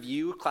would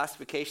review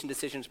classification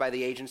decisions by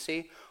the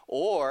agency,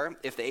 or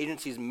if the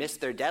agencies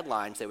missed their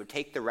deadlines, they would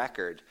take the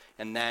record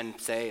and then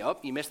say, oh,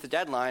 you missed the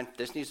deadline,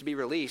 this needs to be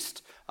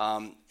released.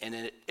 And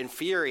it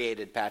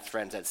infuriated Pat's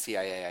friends at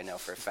CIA, I know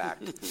for a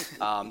fact.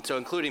 So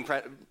including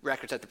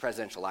records at the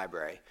Presidential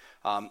Library.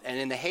 And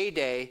in the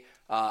heyday,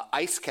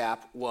 ICECAP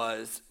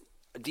was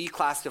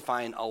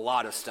declassifying a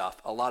lot of stuff,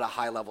 a lot of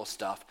high-level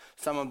stuff.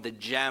 Some of the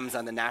gems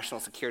on the National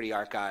Security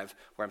Archive,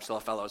 where I'm still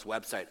a fellow's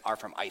website, are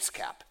from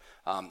ICECAP.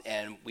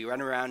 And we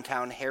run around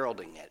town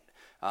heralding it.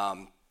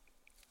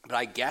 But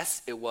I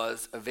guess it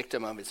was a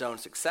victim of its own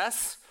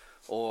success,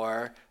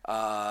 or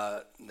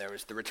there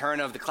was the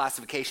return of the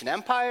classification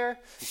empire,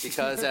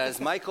 because as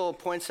Matthew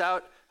points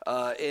out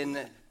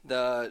in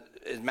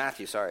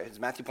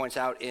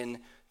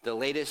the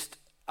latest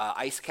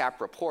ICECAP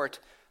report,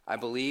 I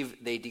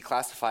believe they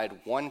declassified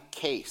one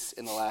case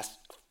in the last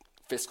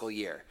fiscal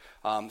year.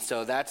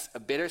 So that's a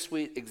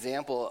bittersweet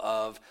example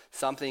of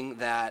something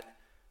that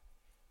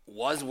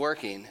was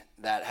working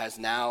that has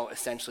now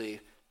essentially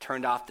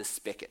turned off the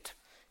spigot.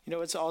 You know,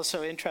 what's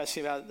also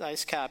interesting about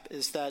ICECAP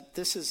is that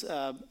this is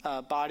a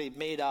body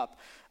made up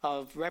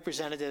of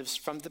representatives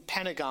from the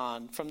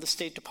Pentagon, from the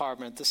State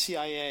Department, the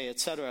CIA, et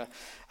cetera,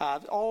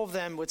 all of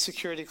them with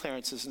security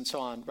clearances and so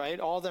on, right?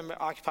 All of them are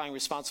occupying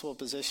responsible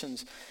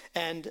positions.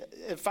 And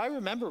if I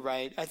remember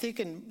right, I think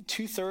in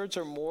 2/3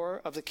 or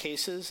more of the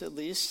cases, at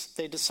least,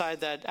 they decide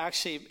that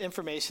actually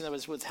information that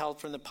was withheld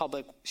from the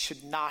public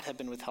should not have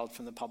been withheld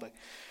from the public.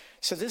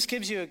 So this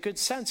gives you a good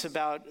sense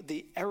about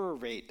the error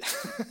rate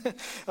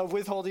of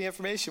withholding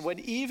information. When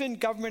even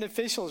government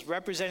officials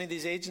representing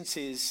these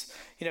agencies,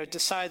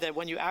 decide that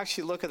when you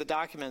actually look at the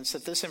documents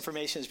that this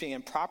information is being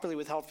improperly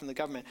withheld from the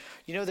government,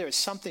 there is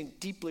something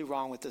deeply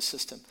wrong with this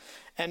system.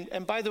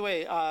 And by the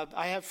way,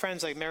 I have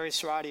friends like Mary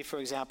Serrati, for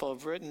example,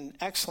 have written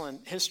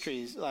excellent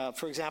histories.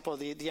 For example,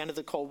 the end of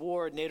the Cold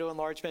War, NATO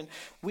enlargement.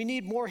 We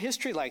need more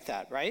history like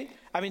that, right?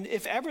 I mean,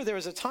 if ever there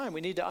was a time,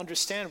 we need to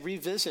understand,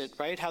 revisit,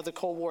 right, how the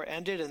Cold War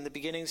ended and the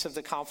beginnings of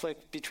the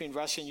conflict between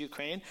Russia and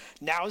Ukraine.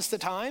 Now is the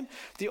time.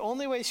 The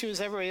only way she was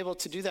ever able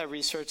to do that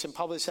research and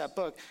publish that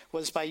book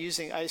was by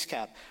using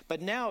ICECAP.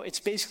 But now it's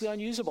basically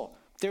unusable.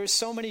 There are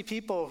so many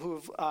people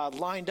who've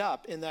lined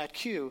up in that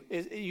queue.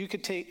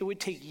 It would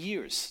take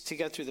years to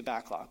get through the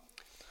backlog.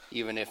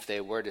 Even if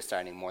they were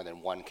deciding more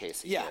than one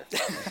case a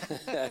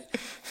year.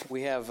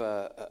 We have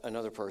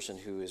another person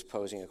who is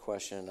posing a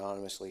question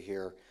anonymously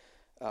here.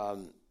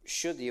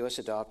 Should the U.S.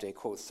 adopt a,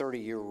 quote,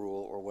 30-year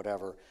rule or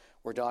whatever,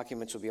 where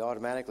documents will be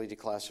automatically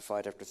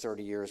declassified after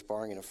 30 years,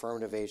 barring an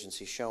affirmative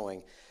agency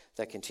showing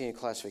that continued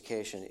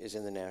classification is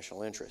in the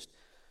national interest?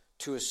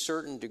 To a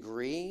certain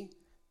degree,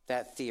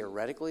 that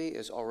theoretically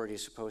is already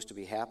supposed to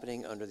be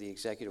happening under the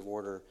executive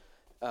order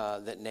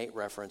that Nate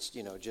referenced,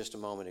 just a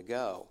moment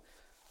ago.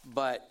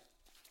 But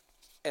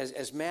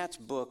as Matt's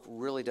book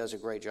really does a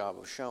great job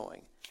of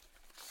showing,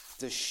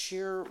 the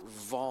sheer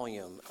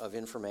volume of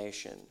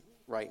information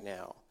right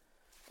now,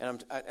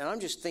 and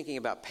I'm just thinking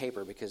about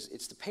paper because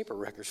it's the paper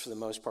records for the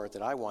most part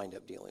that I wind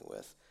up dealing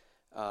with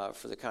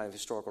for the kind of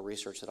historical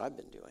research that I've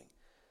been doing.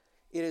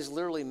 It is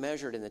literally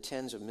measured in the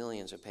tens of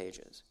millions of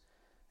pages.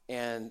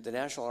 And the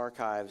National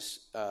Archives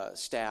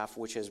staff,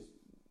 which has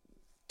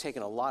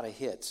taken a lot of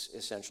hits,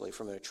 essentially,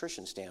 from an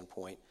attrition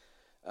standpoint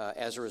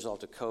as a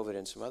result of COVID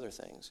and some other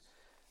things,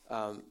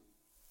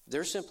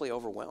 they're simply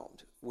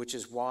overwhelmed, which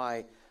is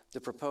why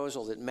the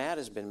proposal that Matt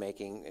has been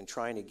making and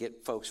trying to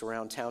get folks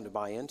around town to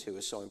buy into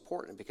is so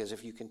important, because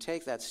if you can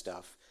take that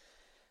stuff,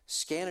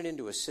 scan it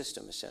into a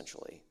system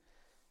essentially,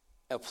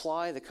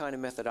 apply the kind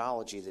of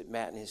methodology that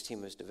Matt and his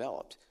team has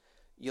developed,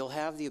 you'll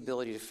have the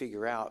ability to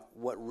figure out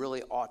what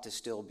really ought to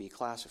still be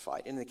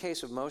classified. In the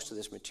case of most of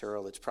this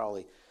material, it's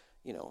probably,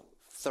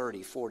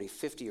 30, 40,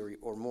 50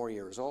 or more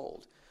years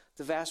old.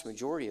 The vast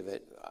majority of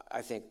it,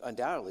 I think,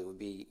 undoubtedly would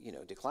be,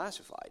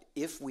 declassified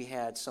if we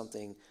had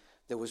something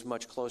that was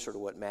much closer to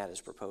what Matt is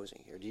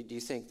proposing here. Do you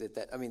think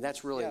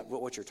that's really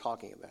what you're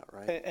talking about,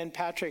 right? And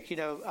Patrick,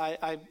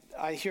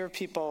 I hear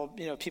people,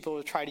 people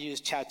will try to use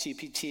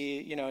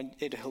ChatGPT, and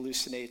it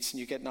hallucinates and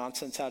you get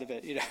nonsense out of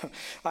it.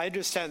 I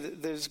understand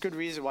that there's good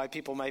reason why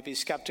people might be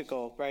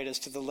skeptical, right, as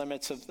to the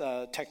limits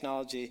of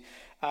technology.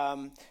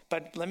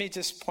 But let me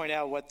just point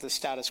out what the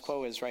status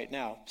quo is right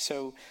now.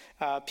 So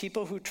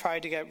people who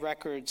tried to get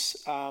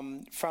records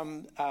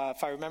from,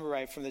 if I remember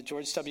right, from the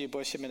George W.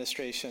 Bush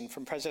administration,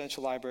 from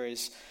presidential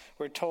libraries,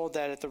 were told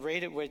that at the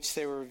rate at which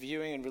they were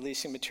reviewing and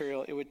releasing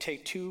material, it would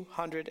take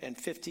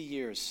 250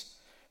 years.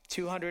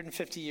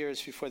 250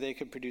 years before they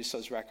could produce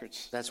those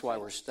records. That's why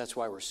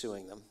we're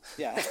suing them.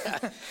 Yeah.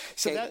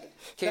 So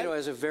Cato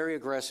has a very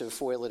aggressive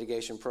FOIA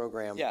litigation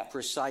program, yeah.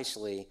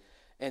 Precisely.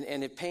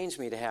 And it pains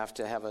me to have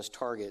us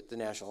target the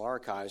National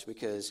Archives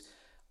because,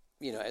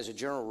 as a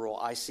general rule,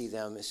 I see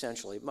them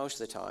essentially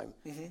most of the time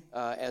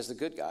as the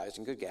good guys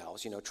and good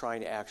gals,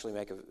 trying to actually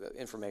make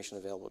information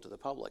available to the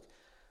public.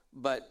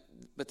 But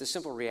the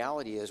simple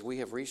reality is we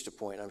have reached a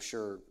point, and I'm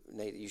sure,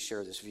 Nate, that you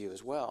share this view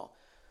as well,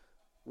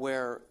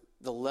 where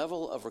the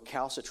level of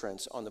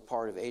recalcitrance on the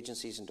part of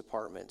agencies and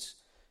departments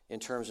in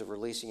terms of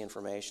releasing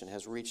information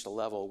has reached a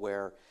level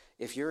where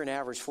if you're an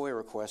average FOIA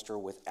requester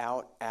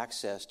without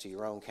access to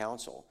your own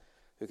counsel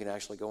who can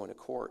actually go into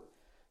court,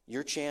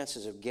 your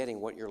chances of getting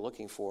what you're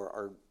looking for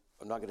are,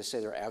 I'm not going to say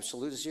they're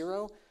absolute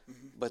zero,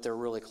 but they're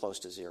really close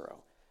to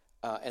zero.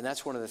 And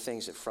that's one of the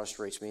things that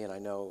frustrates me, and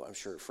I'm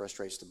sure it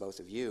frustrates the both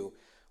of you,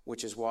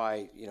 which is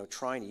why,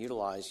 trying to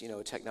utilize,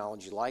 a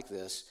technology like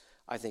this,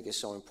 I think is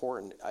so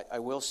important. I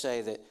will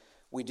say that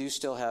we do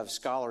still have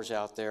scholars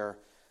out there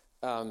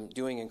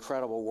doing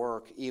incredible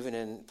work, even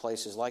in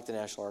places like the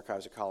National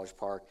Archives at College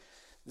Park.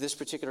 This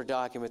particular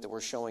document that we're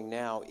showing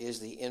now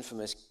is the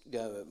infamous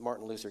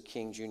Martin Luther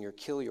King Jr.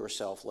 Kill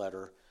Yourself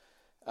letter.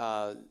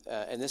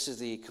 And this is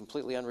the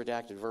completely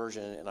unredacted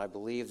version, and I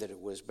believe that it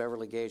was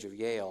Beverly Gage of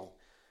Yale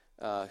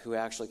who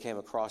actually came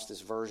across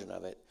this version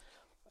of it.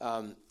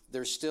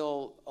 There's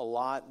still a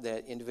lot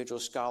that individual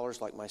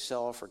scholars like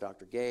myself or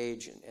Dr.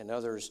 Gage and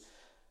others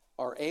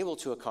are able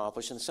to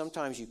accomplish, and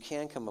sometimes you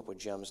can come up with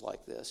gems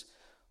like this.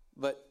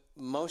 But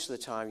most of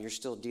the time, you're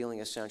still dealing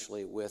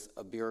essentially with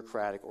a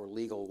bureaucratic or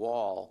legal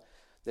wall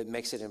that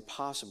makes it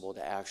impossible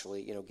to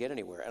actually, get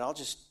anywhere. And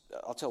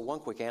I'll tell one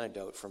quick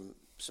anecdote from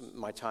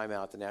my time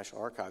out at the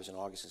National Archives in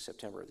August and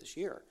September of this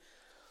year.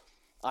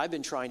 I've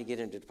been trying to get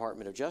into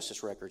Department of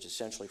Justice records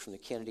essentially from the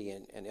Kennedy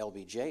and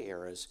LBJ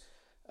eras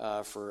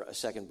for a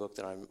second book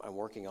that I'm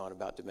working on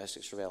about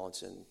domestic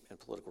surveillance and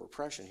political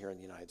repression here in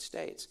the United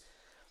States.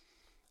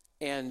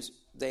 And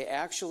they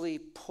actually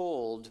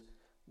pulled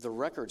the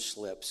record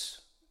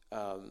slips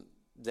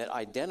that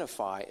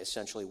identify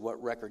essentially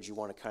what records you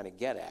want to kind of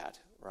get at,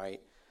 right?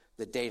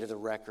 The date of the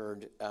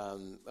record,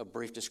 a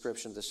brief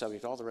description of the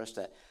subject, all the rest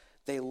of that.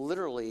 They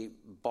literally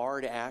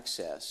barred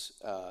access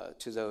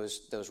to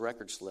those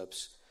record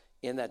slips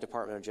in that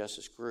Department of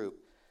Justice group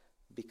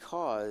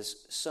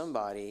because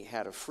somebody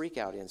had a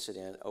freak-out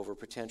incident over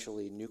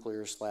potentially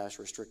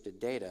nuclear/restricted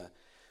data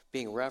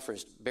being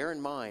referenced. Bear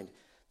in mind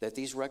that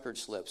these record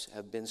slips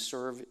have been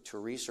served to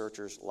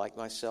researchers like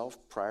myself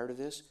prior to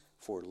this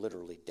for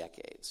literally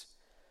decades.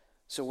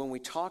 So when we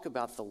talk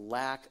about the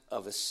lack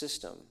of a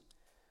system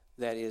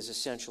that is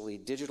essentially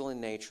digital in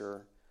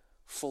nature,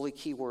 fully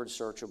keyword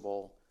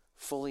searchable,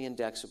 fully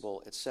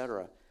indexable, et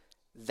cetera,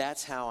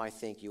 that's how I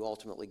think you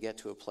ultimately get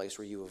to a place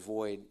where you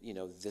avoid,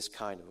 this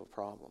kind of a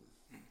problem.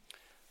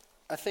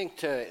 I think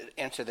to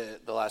answer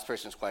the last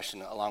person's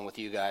question along with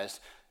you guys,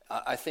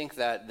 I think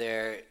that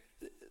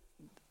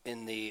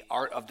in the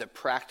art of the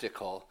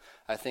practical,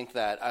 I think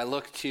that I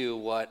look to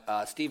what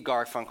Steve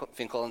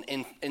Garfinkel,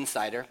 an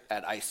insider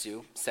at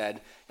ISU,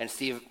 said, and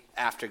Steve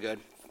Aftergood,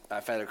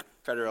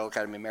 Federal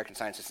Academy of American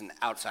Sciences, an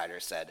outsider,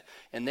 said.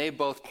 And they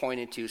both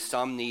pointed to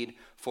some need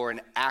for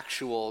an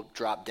actual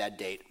drop-dead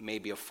date,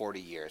 maybe of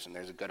 40 years. And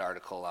there's a good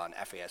article on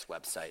FAS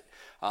website.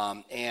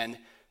 And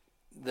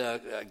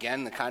the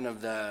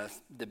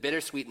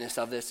bittersweetness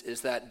of this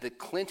is that the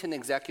Clinton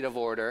executive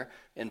order,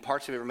 and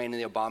parts of it remain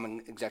in the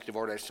Obama executive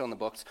order, are still in the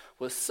books,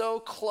 was so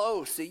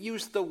close. It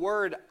used the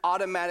word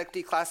automatic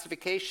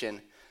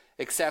declassification,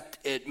 except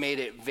it made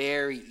it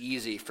very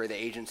easy for the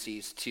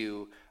agencies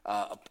to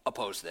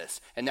oppose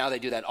this. And now they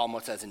do that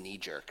almost as a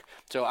knee-jerk.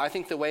 So I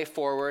think the way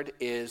forward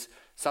is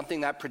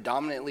something that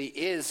predominantly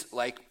is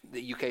like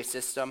the UK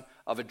system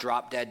of a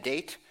drop-dead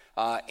date,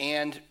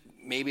 and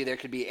maybe there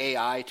could be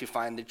AI to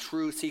find the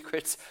true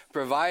secrets,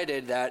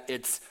 provided that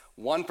it's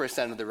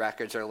 1% of the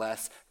records or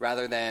less,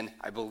 rather than,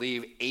 I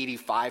believe,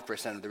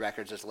 85% of the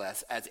records or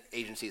less, as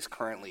agencies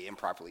currently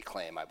improperly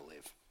claim, I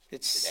believe,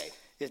 today.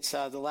 It's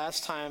the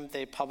last time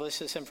they published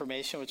this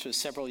information, which was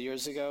several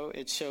years ago,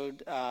 it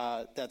showed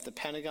that the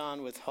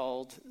Pentagon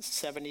withheld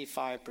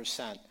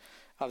 75%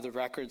 of the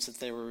records that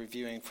they were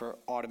reviewing for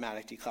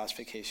automatic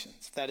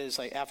declassifications. That is,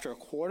 like, after a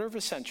quarter of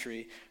a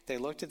century, they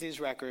looked at these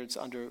records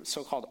under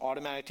so-called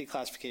automatic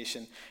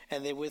declassification,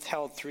 and they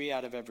withheld 3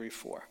 out of every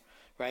 4,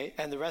 right?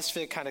 And the rest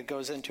of it kind of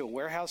goes into a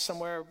warehouse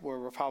somewhere where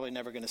we're probably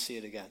never going to see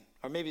it again,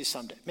 or maybe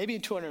someday, maybe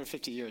in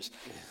 250 years.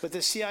 But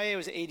the CIA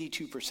was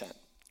 82%.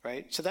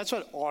 Right? So that's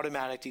what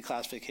automatic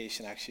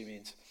declassification actually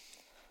means.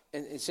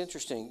 And it's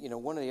interesting,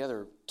 one of the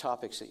other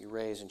topics that you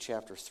raise in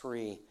Chapter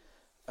 3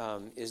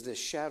 is this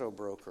shadow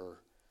broker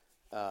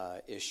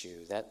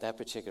issue, that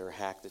particular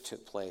hack that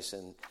took place.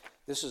 And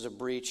this is a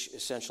breach,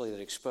 essentially,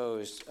 that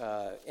exposed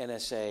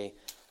NSA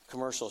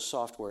commercial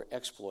software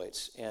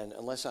exploits. And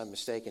unless I'm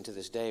mistaken, to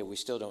this day, we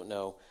still don't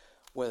know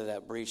whether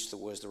that breach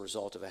was the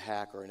result of a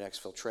hack or an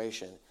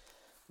exfiltration.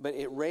 But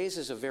it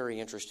raises a very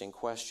interesting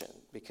question,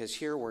 because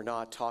here we're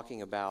not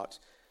talking about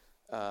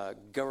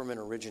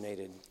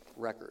government-originated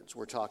records.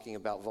 We're talking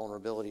about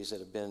vulnerabilities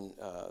that have been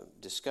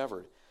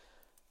discovered.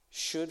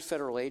 Should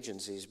federal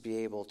agencies be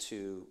able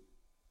to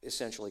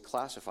essentially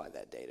classify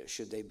that data?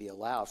 Should they be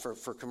allowed,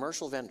 for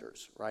commercial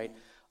vendors, right,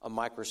 a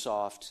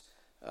Microsoft,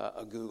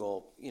 a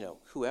Google,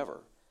 whoever,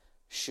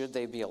 should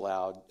they be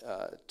allowed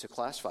to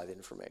classify the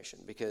information?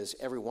 Because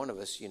every one of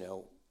us,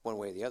 one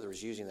way or the other,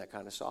 is using that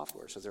kind of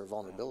software. So if there are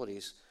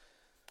vulnerabilities,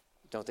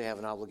 don't they have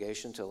an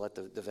obligation to let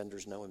the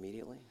vendors know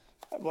immediately?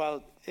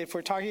 Well, if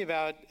we're talking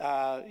about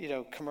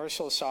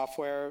commercial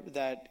software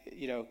that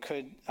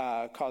could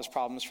cause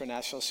problems for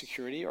national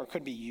security, or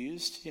could be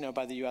used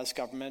by the U.S.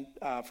 government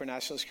for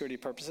national security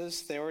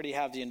purposes, they already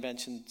have the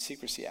Invention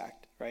Secrecy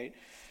Act, right?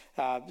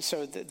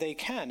 So they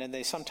can, and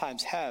they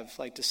sometimes have,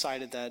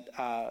 decided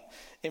that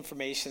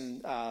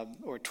information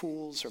or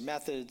tools or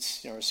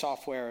methods or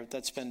software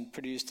that's been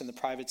produced in the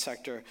private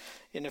sector,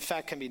 in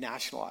effect, can be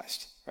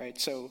nationalized, right?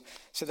 So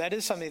that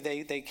is something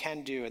they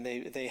can do, and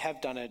they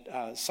have done it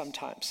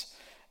sometimes.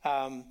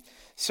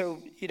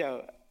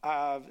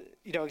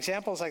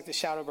 Examples like the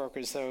shadow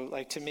brokers,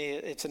 though, to me,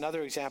 it's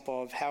another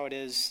example of how it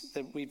is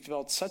that we've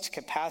built such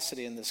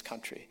capacity in this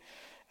country.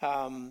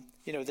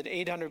 That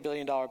 $800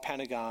 billion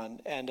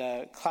Pentagon and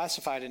a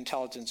classified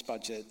intelligence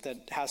budget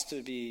that has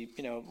to be,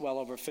 well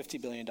over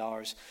 $50 billion,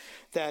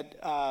 that,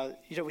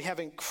 we have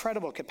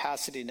incredible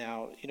capacity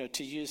now,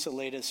 to use the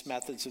latest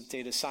methods of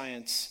data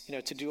science,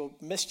 to do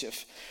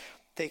mischief.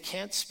 They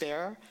can't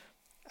spare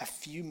a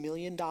few $1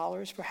 million,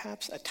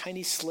 perhaps, a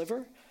tiny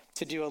sliver,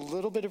 to do a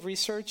little bit of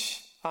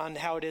research on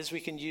how it is we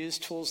can use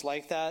tools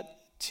like that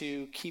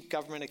to keep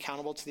government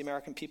accountable to the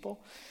American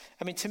people.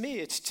 I mean, to me,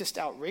 it's just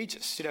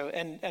outrageous,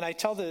 and I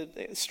tell the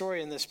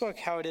story in this book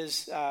how it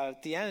is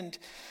at the end,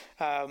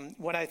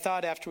 when I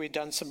thought, after we'd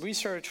done some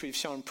research, we've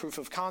shown proof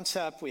of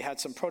concept, we had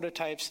some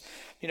prototypes,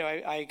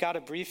 I got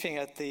a briefing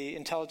at the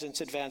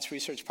Intelligence Advanced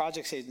Research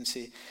Projects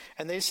Agency,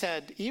 and they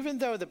said, even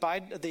though the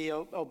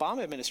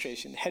Obama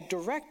administration had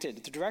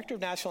directed the Director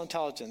of National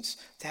Intelligence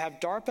to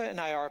have DARPA and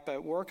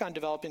IARPA work on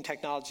developing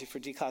technology for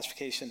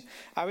declassification,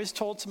 I was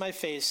told to my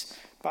face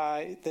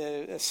by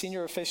the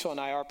senior official in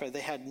IARPA,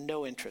 they had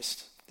no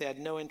interest. They had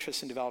no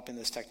interest in developing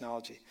this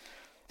technology.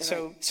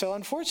 So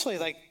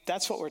unfortunately,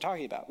 that's what we're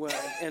talking about. Well,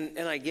 and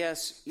I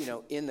guess,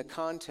 in the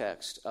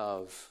context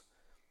of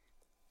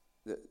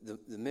the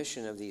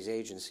mission of these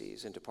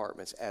agencies and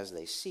departments as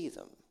they see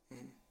them,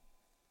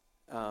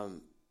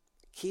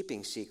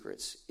 keeping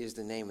secrets is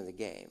the name of the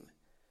game,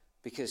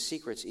 because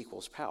secrets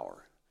equals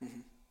power,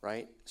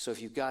 right? So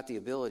if you've got the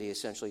ability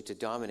essentially to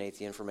dominate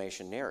the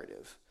information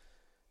narrative,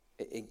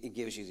 it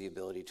gives you the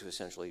ability to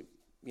essentially,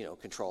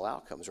 control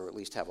outcomes, or at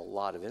least have a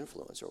lot of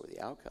influence over the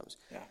outcomes.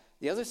 Yeah.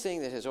 The other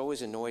thing that has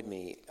always annoyed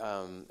me,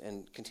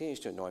 and continues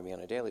to annoy me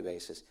on a daily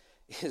basis,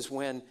 is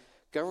when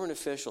government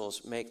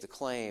officials make the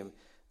claim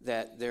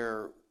that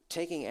they're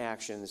taking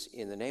actions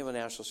in the name of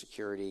national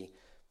security,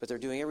 but they're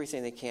doing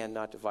everything they can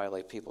not to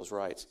violate people's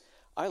rights.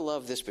 I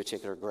love this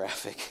particular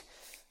graphic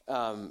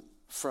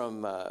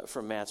from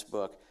Matt's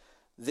book.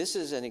 This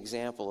is an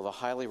example of a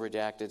highly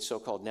redacted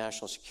so-called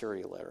national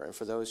security letter. And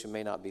for those who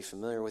may not be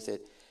familiar with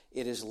it,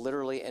 it is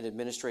literally an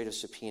administrative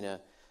subpoena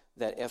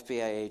that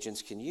FBI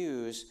agents can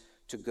use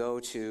to go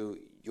to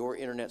your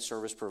internet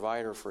service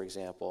provider, for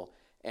example,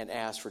 and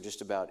ask for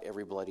just about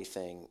every bloody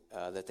thing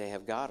that they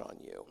have got on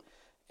you.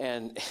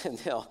 And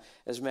they'll,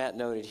 as Matt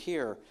noted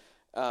here,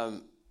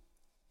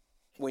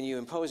 when you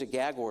impose a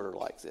gag order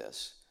like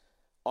this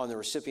on the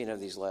recipient of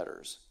these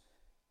letters,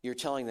 you're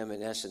telling them,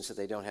 in essence, that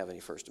they don't have any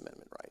First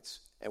Amendment rights.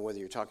 And whether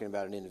you're talking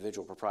about an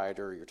individual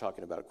proprietor or you're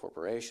talking about a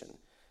corporation,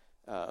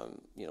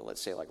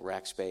 let's say like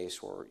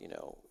Rackspace or,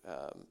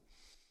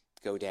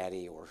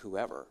 GoDaddy or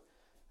whoever,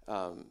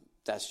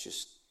 that's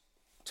just,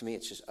 to me,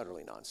 it's just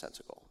utterly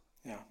nonsensical.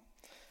 Yeah.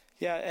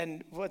 Yeah,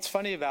 and what's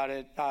funny about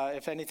it,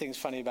 if anything's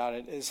funny about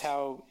it, is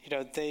how,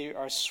 they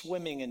are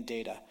swimming in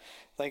data.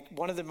 like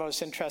one of the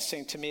most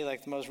interesting to me,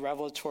 like the most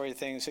revelatory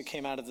things that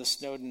came out of the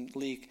Snowden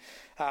leak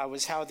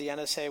was how the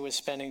NSA was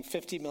spending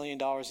 $50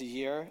 million a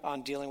year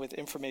on dealing with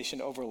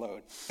information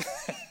overload.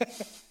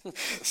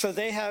 So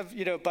they have,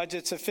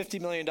 budgets of $50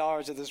 million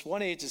at this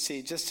one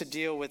agency just to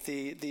deal with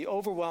the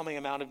overwhelming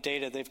amount of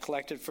data they've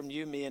collected from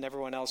you, me, and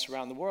everyone else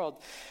around the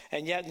world.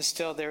 And yet and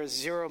still there is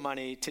zero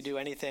money to do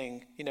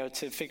anything,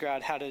 to figure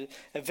out how to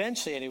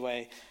eventually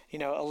anyway,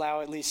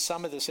 allow at least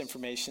some of this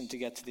information to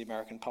get to the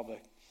American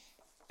public.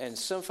 And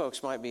some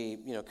folks might be,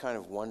 kind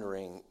of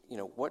wondering,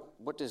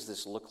 what does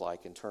this look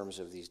like in terms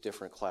of these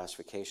different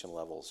classification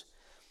levels?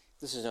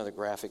 This is another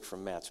graphic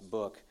from Matt's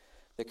book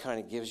that kind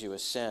of gives you a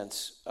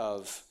sense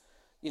of,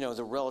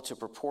 the relative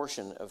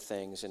proportion of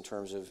things in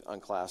terms of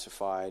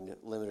unclassified,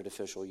 limited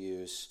official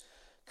use,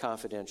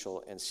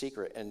 confidential, and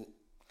secret. And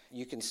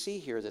you can see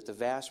here that the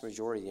vast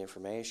majority of the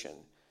information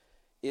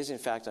is in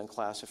fact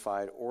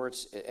unclassified, or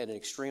it's at an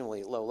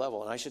extremely low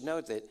level. And I should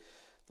note that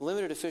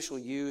limited official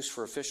use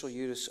for official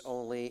use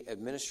only,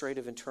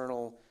 administrative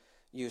internal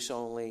use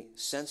only,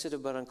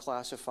 sensitive but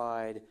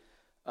unclassified,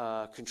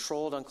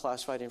 controlled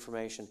unclassified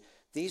information.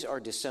 These are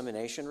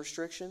dissemination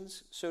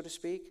restrictions, so to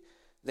speak.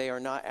 They are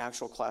not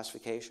actual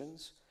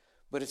classifications,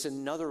 but it's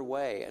another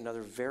way,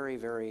 another very,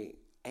 very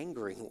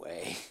angering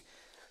way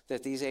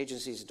that these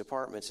agencies and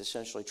departments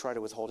essentially try to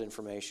withhold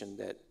information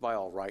that by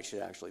all rights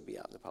should actually be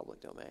out in the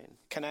public domain.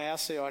 Can I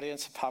ask the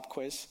audience a pop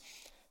quiz?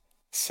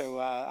 So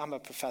I'm a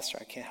professor.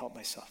 I can't help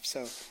myself.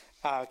 So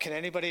can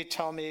anybody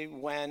tell me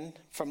when,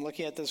 from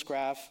looking at this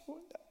graph,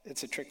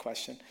 it's a trick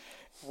question,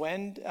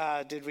 when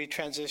did we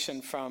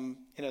transition from,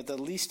 the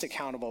least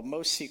accountable,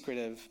 most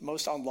secretive,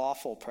 most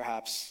unlawful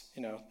perhaps,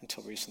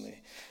 until recently,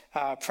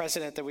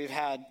 president that we've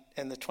had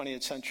in the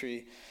 20th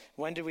century?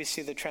 When did we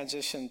see the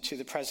transition to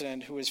the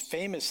president who was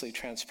famously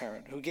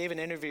transparent, who gave an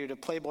interview to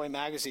Playboy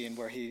magazine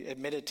where he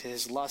admitted to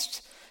his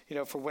lust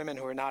for women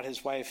who are not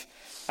his wife,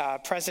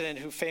 president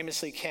who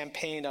famously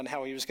campaigned on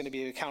how he was going to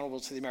be accountable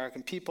to the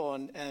American people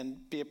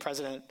and be a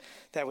president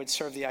that would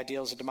serve the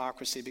ideals of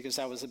democracy because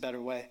that was a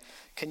better way.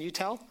 Can you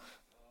tell?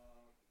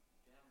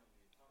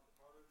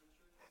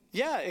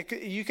 Yeah,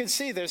 you can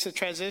see there's a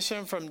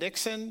transition from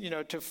Nixon,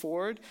 to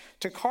Ford,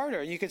 to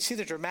Carter. You can see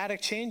the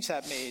dramatic change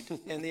that made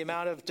in the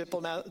amount of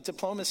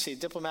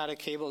diplomatic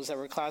cables that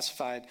were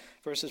classified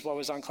versus what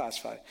was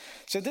unclassified.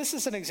 So this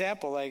is an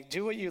example, like,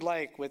 do what you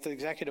like with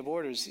executive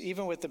orders,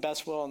 even with the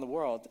best will in the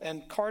world.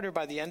 And Carter,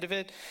 by the end of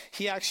it,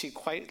 he actually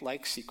quite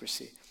liked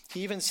secrecy.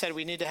 He even said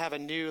we need to have a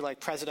new,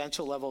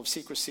 presidential level of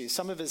secrecy.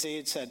 Some of his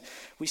aides said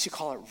we should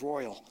call it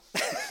royal.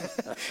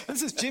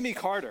 This is Jimmy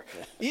Carter.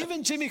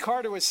 Even Jimmy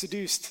Carter was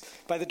seduced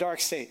by the dark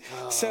state.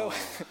 Oh.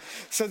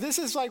 So this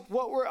is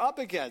what we're up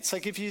against.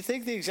 If you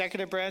think the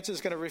executive branch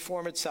is going to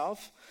reform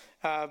itself,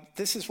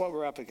 this is what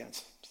we're up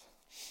against.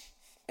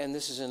 And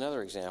this is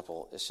another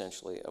example,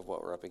 essentially, of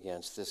what we're up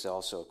against. This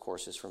also, of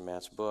course, is from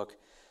Matt's book.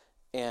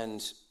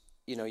 And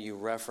you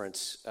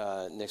reference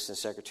Nixon's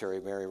secretary,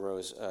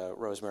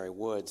 Rosemary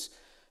Woods,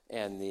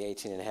 and the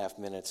 18 and a half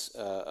minutes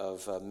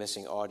of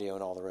missing audio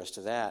and all the rest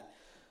of that.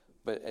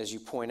 But as you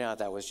point out,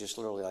 that was just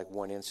literally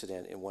one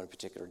incident in one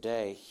particular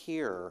day.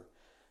 Here,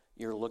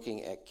 you're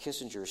looking at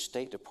Kissinger's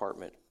State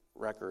Department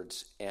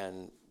records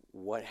and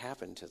what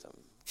happened to them.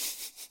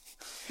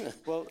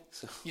 Well,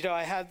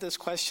 I had this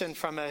question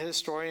from a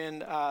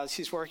historian.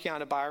 She's working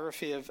on a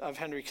biography of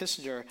Henry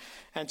Kissinger.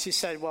 And she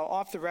said, well,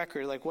 off the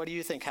record, what do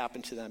you think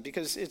happened to them?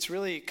 Because it's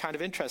really kind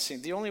of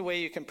interesting. The only way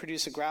you can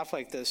produce a graph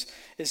like this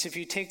is if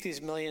you take these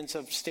millions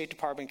of State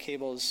Department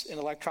cables in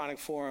electronic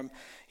form,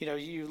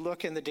 you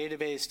look in the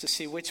database to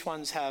see which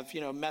ones have,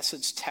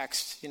 message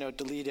text,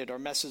 deleted or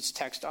message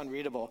text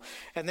unreadable.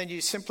 And then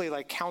you simply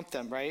count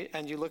them, right?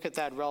 And you look at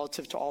that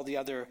relative to all the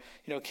other,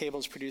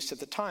 cables produced at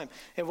the time.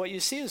 And what you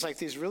see is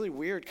these really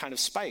weird kind of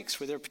spikes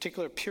where there are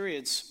particular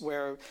periods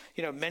where,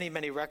 many,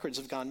 many records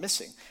have gone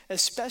missing,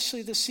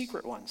 especially the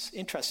secret ones,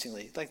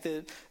 interestingly.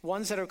 The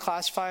ones that are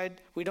classified,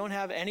 we don't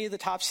have any of the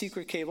top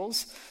secret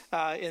cables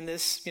in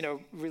this,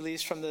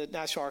 release from the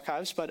National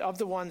Archives, but of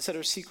the ones that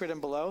are secret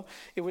and below,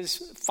 it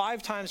was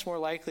 5 times more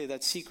likely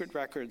that secret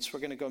records were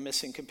going to go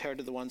missing compared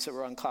to the ones that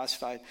were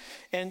unclassified.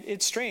 And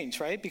it's strange,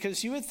 right?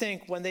 Because you would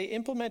think when they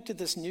implemented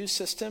this new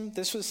system,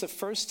 this was the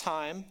first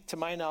time, to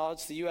my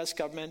knowledge, the U.S.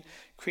 government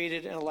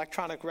created an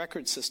electronic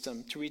record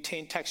system to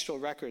retain textual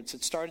records.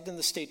 It started in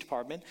the State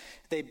Department.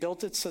 They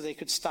built it so they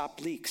could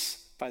stop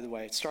leaks, by the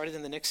way. It started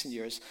in the Nixon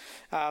years.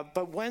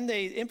 But when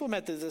they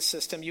implemented this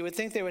system, you would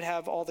think they would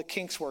have all the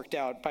kinks worked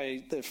out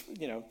by the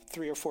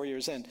 3 or 4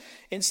 years in.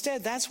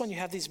 Instead, that's when you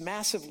have these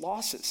massive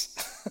losses.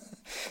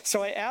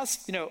 So I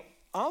asked,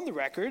 on the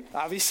record,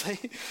 obviously,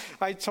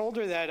 I told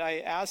her that I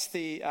asked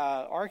the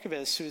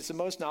archivist, who's the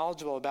most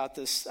knowledgeable about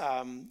this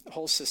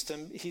whole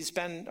system. He's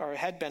been, or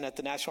had been, at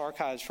the National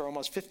Archives for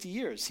almost 50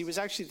 years. He was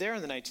actually there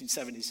in the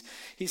 1970s.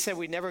 He said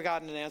we'd never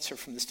gotten an answer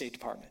from the State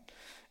Department.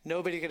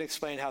 Nobody could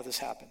explain how this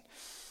happened.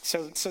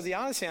 So the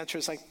honest answer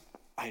is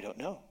I don't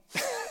know.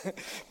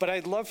 But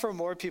I'd love for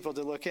more people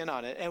to look in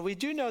on it. And we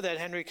do know that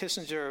Henry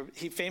Kissinger,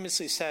 he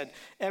famously said,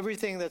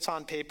 everything that's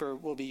on paper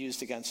will be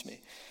used against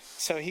me.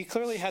 So he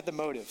clearly had the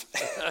motive.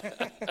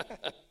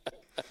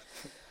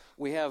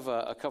 We have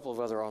a couple of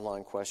other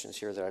online questions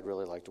here that I'd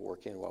really like to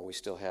work in while we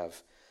still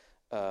have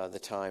the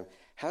time.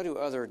 How do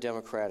other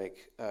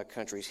democratic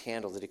countries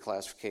handle the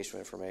declassification of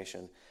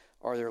information?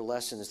 Are there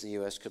lessons the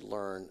U.S. could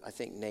learn? I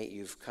think, Nate,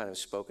 you've kind of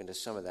spoken to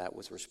some of that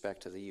with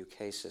respect to the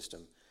UK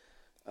system.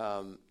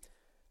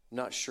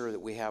 Not sure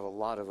that we have a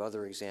lot of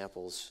other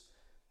examples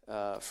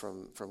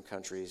from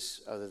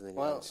countries other than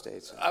the United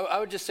States. I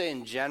would just say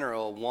in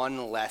general,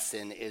 one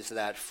lesson is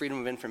that freedom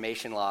of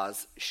information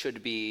laws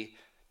should be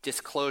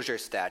disclosure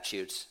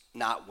statutes,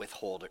 not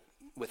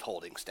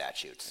withholding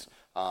statutes.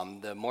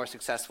 The more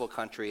successful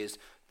countries,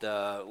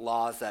 the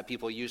laws that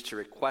people use to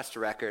request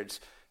records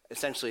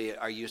essentially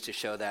are used to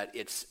show that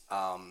it's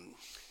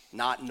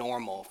not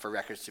normal for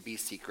records to be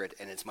secret,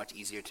 and it's much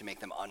easier to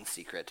make them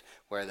unsecret,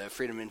 where the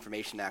Freedom of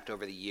Information Act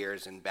over the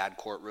years and bad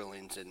court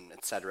rulings and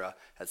et cetera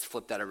has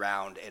flipped that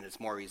around, and it's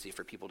more easy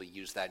for people to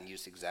use that and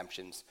use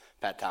exemptions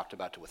Pat talked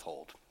about to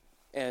withhold.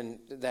 And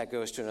that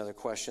goes to another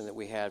question that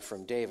we had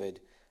from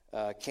David.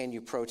 Can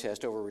you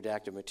protest over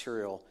redacted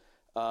material?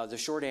 The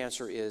short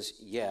answer is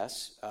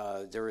yes.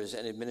 There is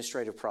an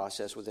administrative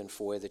process within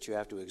FOIA that you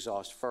have to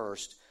exhaust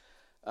first,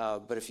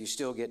 but if you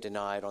still get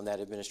denied on that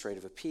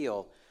administrative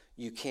appeal,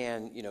 you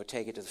can,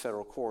 take it to the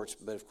federal courts,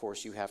 but of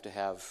course you have to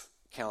have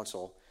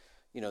counsel,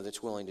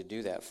 that's willing to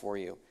do that for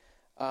you.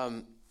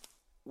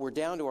 We're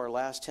down to our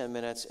last 10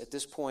 minutes. At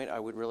this point, I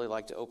would really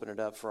like to open it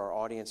up for our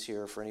audience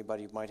here, for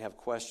anybody who might have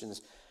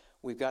questions.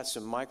 We've got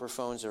some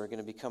microphones that are going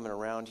to be coming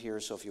around here,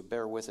 so if you'll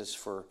bear with us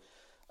for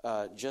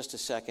just a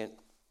second.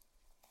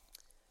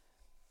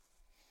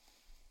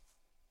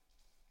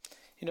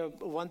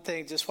 One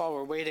thing, just while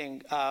we're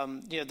waiting,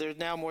 there are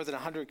now more than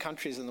 100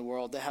 countries in the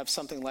world that have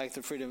something like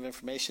the Freedom of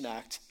Information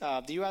Act.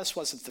 The U.S.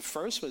 wasn't the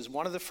first, was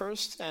one of the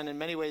first, and in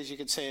many ways you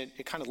could say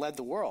it kind of led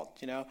the world,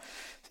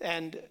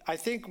 And I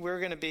think we're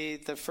going to be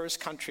the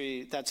first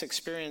country that's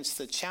experienced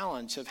the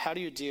challenge of how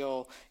do you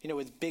deal,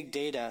 with big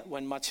data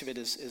when much of it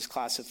is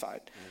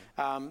classified.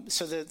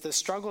 So the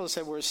struggles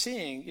that we're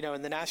seeing,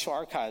 in the National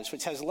Archives,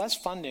 which has less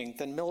funding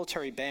than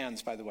military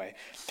bands, by the way.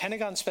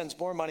 Pentagon spends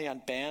more money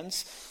on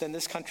bands than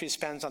this country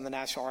spends on the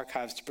National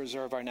Archives to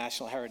preserve our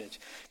national heritage.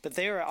 But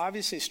they are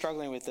obviously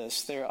struggling with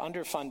this. They're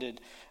underfunded,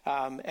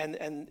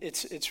 and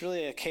it's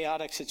really a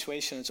chaotic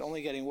situation. It's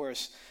only getting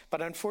worse.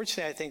 But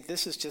unfortunately, I think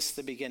this is just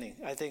the beginning.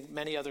 I think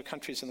many other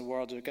countries in the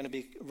world are going to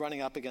be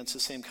running up against the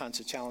same kinds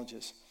of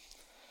challenges.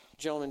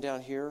 Gentleman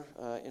down here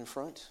in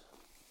front,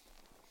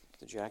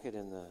 the jacket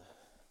and the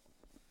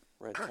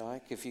red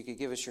tie. If you could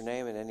give us your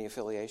name and any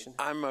affiliation.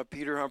 I'm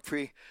Peter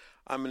Humphrey.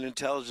 I'm an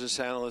intelligence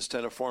analyst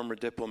and a former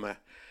diplomat.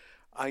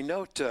 I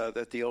note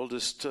that the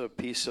oldest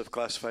piece of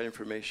classified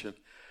information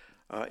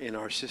in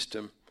our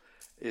system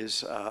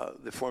is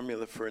the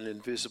formula for an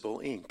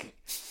invisible ink,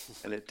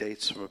 and it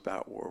dates from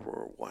about World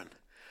War I.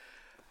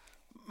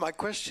 My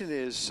question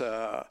is,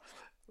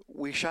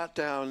 we shot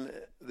down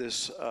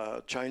this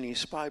Chinese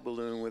spy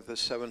balloon with a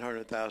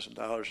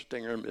 $700,000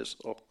 Stinger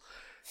missile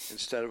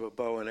instead of a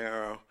bow and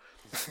arrow,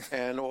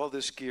 and all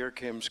this gear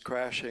comes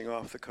crashing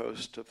off the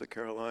coast of the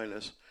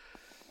Carolinas.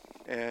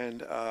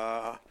 And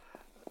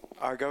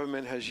our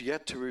government has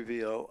yet to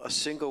reveal a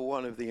single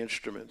one of the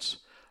instruments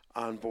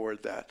on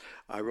board that.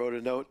 I wrote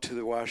a note to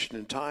the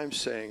Washington Times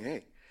saying,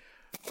 hey,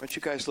 why don't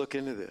you guys look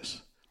into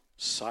this?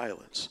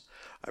 Silence.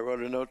 I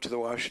wrote a note to the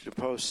Washington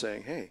Post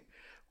saying, hey,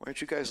 why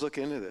don't you guys look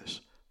into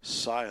this?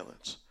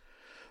 Silence.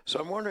 So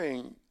I'm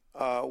wondering,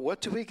 what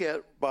do we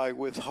get by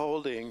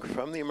withholding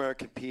from the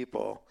American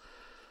people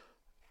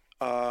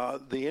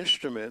the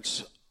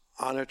instruments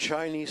on a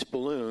Chinese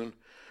balloon?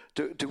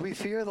 Do we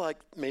fear like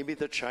maybe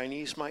the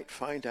Chinese might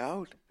find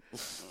out?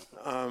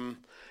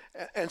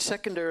 And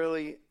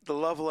secondarily, the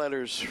love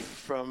letters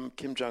from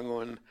Kim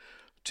Jong-un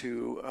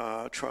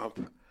to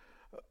Trump,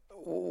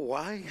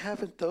 why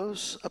haven't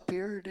those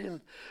appeared in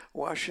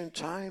Washington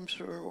Times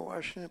or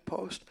Washington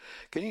Post?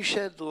 Can you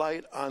shed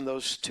light on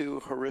those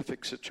two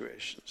horrific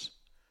situations?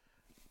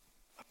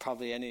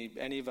 Probably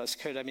any of us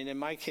could. I mean, in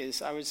my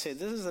case, I would say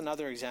this is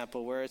another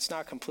example where it's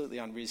not completely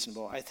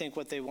unreasonable. I think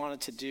what they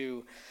wanted to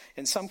do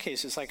in some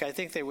cases, like I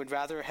think they would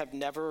rather have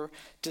never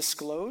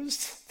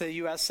disclosed, the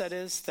U.S. that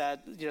is,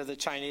 that the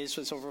Chinese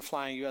was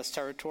overflying U.S.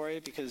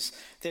 territory because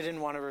they didn't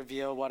want to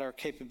reveal what our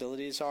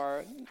capabilities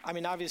are. I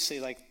mean,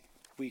 obviously, like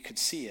we could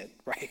see it,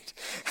 right?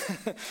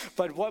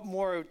 But what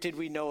more did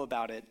we know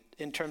about it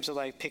in terms of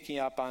like picking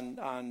up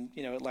on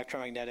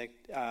electromagnetic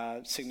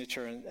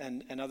signature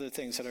and other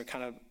things that are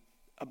kind of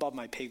above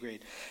my pay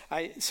grade.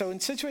 So in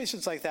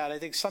situations like that, I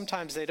think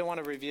sometimes they don't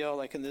want to reveal,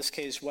 like in this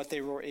case, what they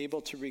were able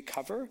to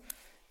recover,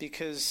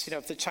 because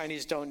if the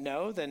Chinese don't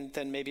know, then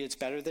maybe it's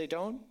better they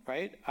don't,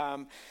 right?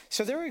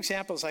 So there are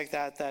examples like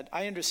that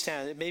I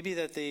understand. It may be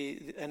that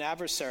an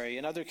adversary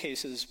in other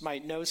cases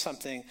might know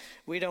something.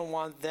 We don't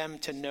want them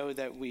to know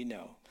that we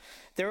know.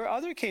 There are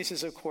other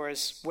cases, of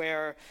course,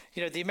 where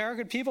the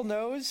American people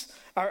knows,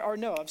 or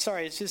no, I'm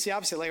sorry, it's just the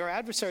opposite. Like our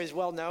adversaries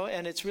well know,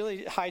 and it's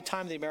really high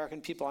time the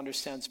American people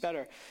understands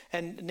better.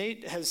 And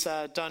Nate has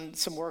done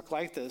some work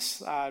like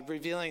this,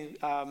 revealing,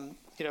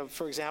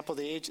 for example,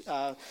 the age.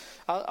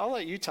 I'll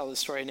let you tell the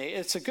story, Nate.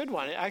 It's a good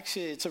one.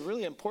 Actually, it's a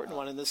really important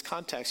one in this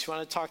context. You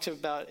want to talk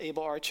about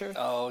Abel Archer?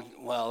 Oh,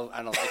 well,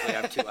 I don't think we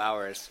have 2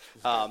 hours.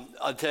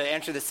 To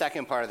answer the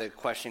second part of the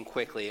question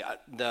quickly,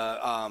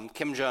 the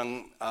Kim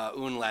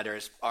Jong-un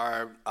letters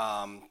are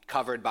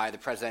covered by the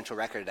Presidential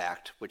Record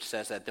Act, which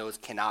says that those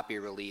cannot be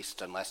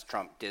released unless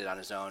Trump did it on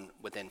his own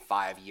within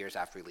 5 years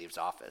after he leaves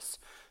office.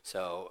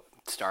 So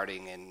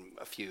starting in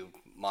a few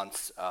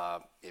months,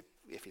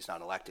 if he's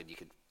not elected, you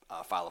could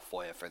file a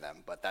FOIA for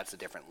them, but that's a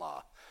different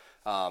law.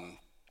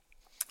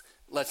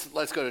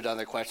 Let's go to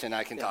another question.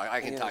 I can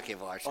talk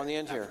Abel Archer on the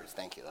end here.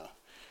 Thank you, though.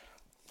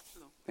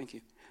 Thank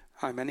you.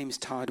 Hi, my name is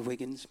Todd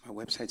Wiggins. My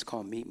website's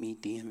called Meet Me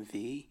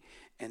DMV,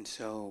 and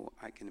so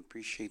I can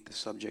appreciate the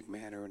subject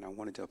matter, and I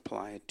wanted to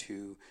apply it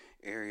to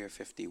Area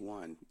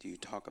 51. Do you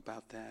talk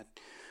about that,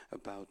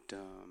 about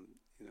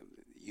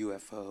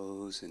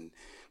UFOs and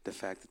the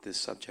fact that this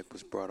subject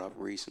was brought up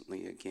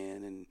recently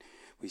again, and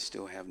we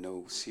still have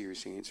no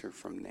serious answer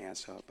from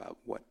NASA about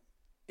what,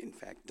 in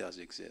fact, does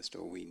exist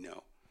or we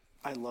know?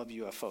 I love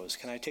UFOs.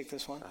 Can I take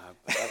this one?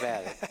 Have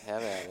at it.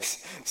 Have at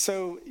it.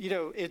 So,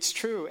 it's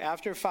true.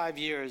 After 5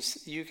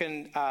 years, you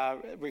can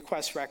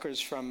request records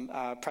from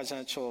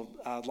presidential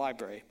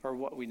library, or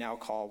what we now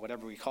call,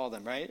 whatever we call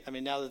them, right? I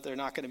mean, now that they're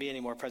not going to be any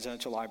more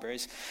presidential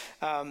libraries.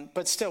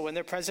 But still, when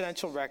they're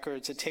presidential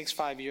records, it takes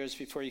 5 years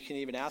before you can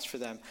even ask for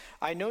them.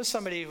 I know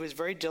somebody who was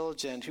very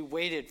diligent, who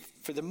waited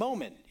for the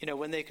moment,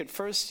 when they could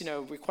first,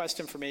 request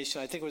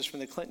information. I think it was from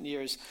the Clinton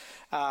years.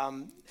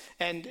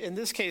 And in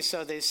this case,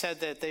 they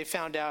said that they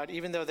found out,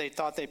 even though they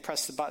thought they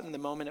pressed the button the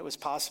moment it was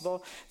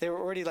possible, they were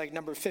already like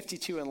number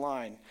 52 in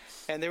line.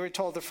 And they were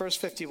told the first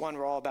 51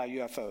 were all about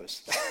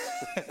UFOs.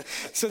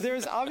 So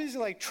there's obviously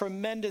like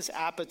tremendous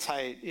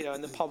appetite,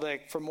 in the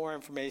public for more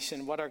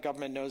information, what our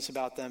government knows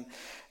about them.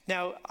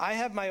 Now, I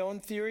have my own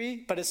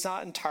theory, but it's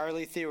not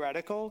entirely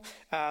theoretical.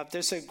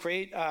 There's a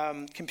great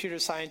computer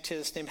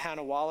scientist named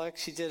Hannah Wallach.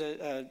 She did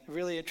a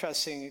really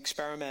interesting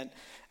experiment.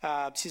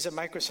 She's at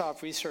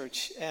Microsoft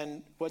Research,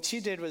 and what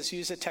she did was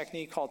use a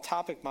technique called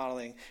topic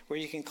modeling, where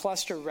you can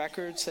cluster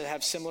records that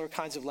have similar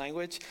kinds of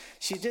language.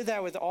 She did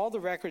that with all the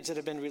records that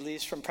have been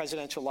released from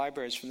presidential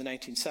libraries from the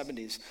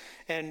 1970s.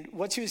 And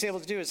what she was able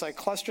to do is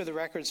cluster the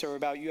records that were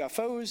about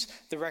UFOs,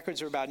 the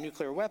records that were about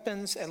nuclear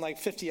weapons, and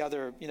 50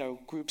 other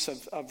groups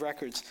of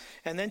records.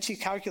 And then she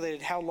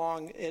calculated how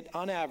long,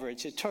 on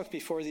average, it took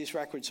before these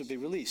records would be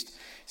released.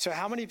 So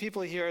how many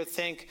people here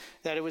think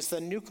that it was the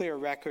nuclear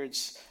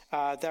records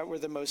that were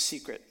the most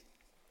secret?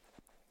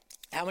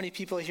 How many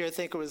people here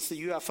think it was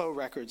the UFO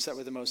records that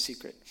were the most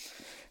secret?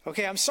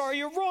 Okay, I'm sorry,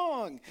 you're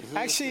wrong.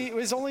 Actually, it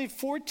was only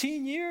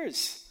 14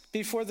 years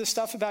before the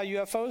stuff about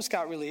UFOs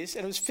got released,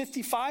 and it was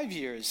 55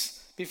 years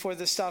before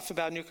the stuff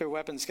about nuclear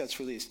weapons gets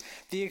released.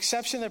 The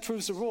exception that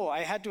proves the rule,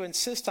 I had to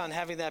insist on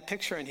having that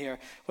picture in here,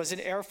 was an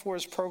Air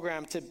Force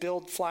program to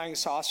build flying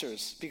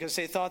saucers because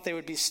they thought they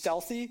would be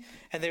stealthy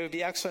and they would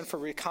be excellent for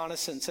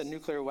reconnaissance and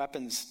nuclear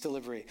weapons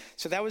delivery.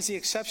 So that was the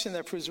exception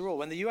that proves the rule.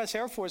 When the U.S.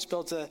 Air Force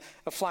builds a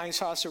flying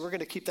saucer, we're going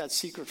to keep that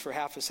secret for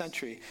half a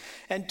century.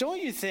 And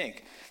don't you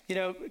think,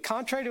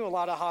 contrary to a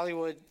lot of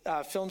Hollywood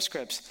film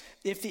scripts,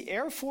 if the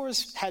Air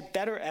Force had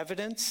better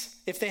evidence,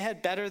 if they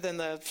had better than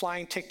the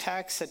flying Tic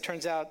Tacs that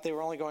turns out they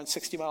were only going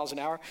 60 miles an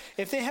hour,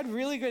 if they had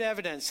really good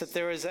evidence that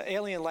there was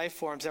alien life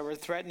forms that were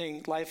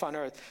threatening life on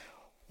Earth,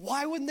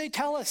 why wouldn't they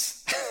tell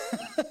us?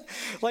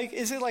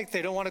 Is it like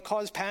they don't want to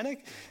cause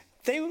panic?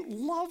 They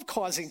love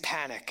causing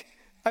panic.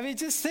 I mean,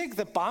 just think,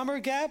 the bomber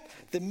gap,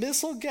 the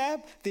missile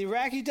gap, the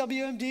Iraqi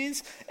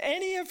WMDs,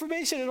 any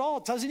information at all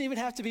doesn't even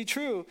have to be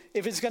true.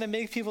 If it's going to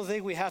make people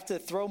think we have to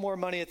throw more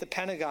money at the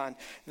Pentagon,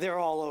 they're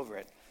all over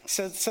it.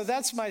 So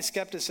that's my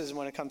skepticism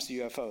when it comes to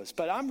UFOs.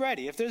 But I'm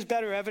ready. If there's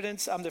better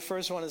evidence, I'm the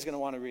first one who's going to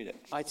want to read it.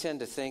 I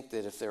tend to think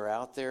that if they're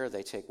out there,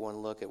 they take one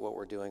look at what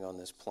we're doing on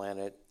this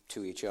planet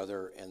to each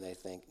other, and they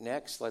think,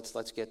 next,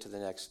 let's get to the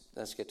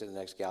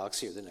next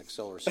galaxy or the next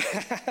solar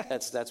system.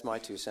 That's my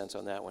 2 cents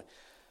on that one.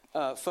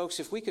 Folks,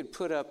 if we could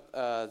put up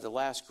the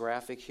last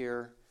graphic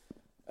here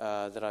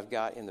that I've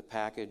got in the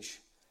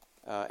package,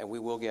 and we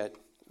will get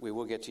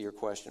to your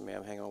question,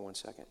 ma'am. Hang on one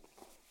second.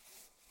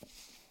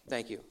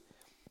 Thank you.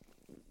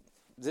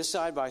 This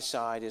side by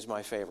side is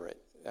my favorite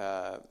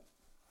out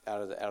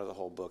of the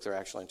whole book. They're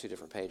actually on 2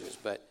 different pages,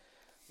 but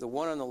the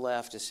one on the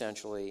left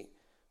essentially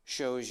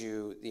shows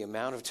you the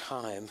amount of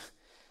time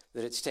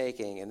that it's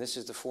taking, and this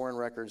is the Foreign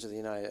Records of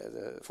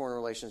the Foreign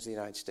Relations of the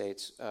United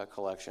States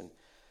collection.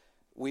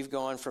 We've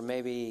gone from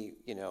maybe,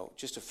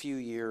 just a few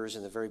years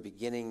in the very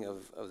beginning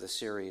of the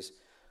series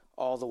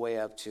all the way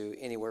up to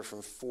anywhere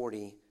from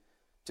 40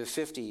 to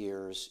 50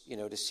 years,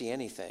 to see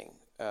anything,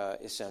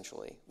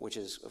 essentially, which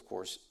is, of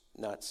course,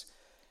 nuts.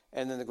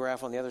 And then the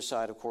graph on the other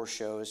side, of course,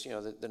 shows,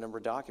 the number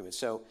of documents.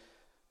 So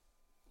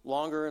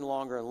longer and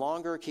longer and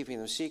longer, keeping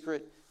them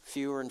secret,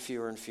 fewer and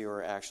fewer and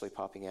fewer actually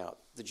popping out.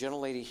 The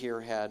gentlelady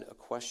here had a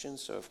question,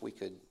 so if we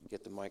could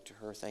get the mic to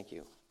her. Thank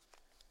you.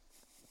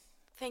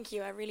 Thank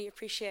you. I really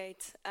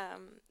appreciate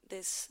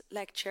this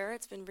lecture.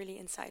 It's been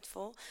really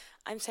insightful.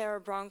 I'm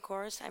Sarah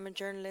Bronkhorst. I'm a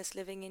journalist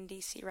living in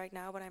DC right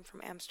now, but I'm from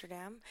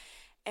Amsterdam.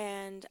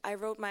 And I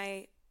wrote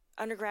my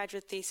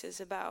undergraduate thesis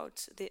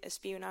about the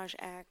Espionage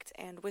Act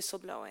and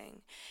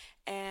whistleblowing.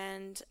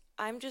 And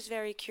I'm just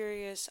very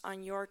curious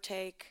on your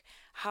take.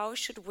 How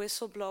should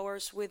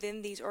whistleblowers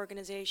within these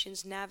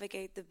organizations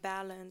navigate the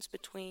balance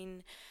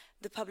between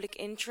the public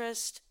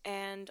interest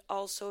and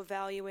also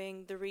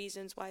valuing the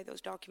reasons why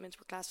those documents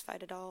were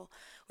classified at all?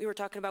 We were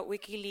talking about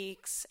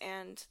WikiLeaks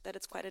and that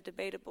it's quite a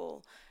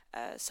debatable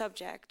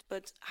subject,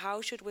 but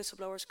how should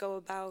whistleblowers go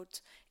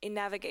about in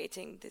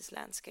navigating this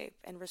landscape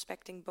and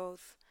respecting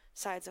both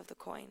sides of the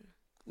coin?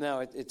 No,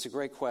 it's a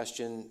great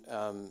question.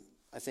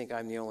 I think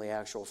I'm the only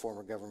actual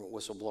former government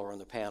whistleblower on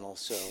the panel,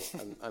 so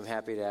I'm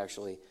happy to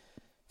actually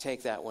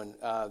take that one.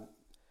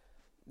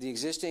 The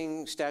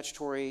existing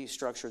statutory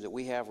structure that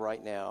we have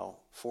right now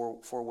for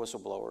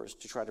whistleblowers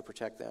to try to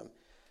protect them,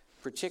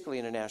 particularly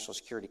in a national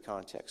security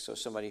context, so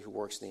somebody who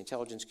works in the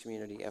intelligence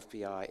community,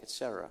 FBI, et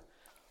cetera,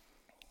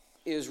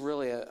 is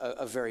really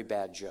a very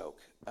bad joke.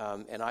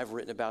 And I've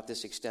written about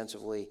this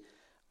extensively.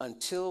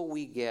 Until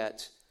we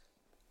get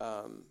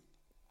a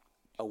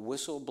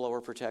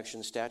whistleblower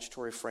protection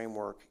statutory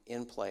framework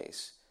in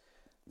place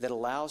that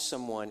allows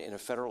someone in a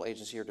federal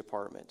agency or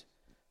department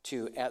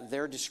to, at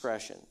their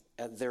discretion,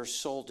 at their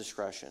sole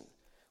discretion,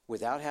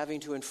 without having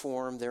to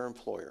inform their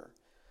employer,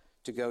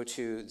 to go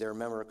to their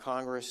member of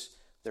Congress,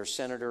 their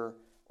senator,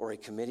 or a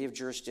committee of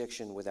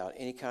jurisdiction without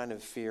any kind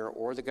of fear,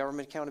 or the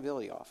Government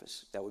Accountability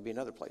Office, that would be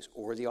another place,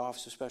 or the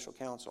Office of Special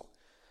Counsel.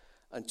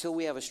 Until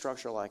we have a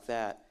structure like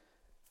that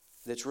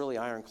that's really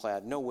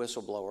ironclad, no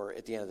whistleblower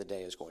at the end of the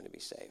day is going to be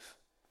safe.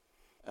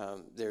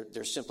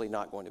 They're simply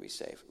not going to be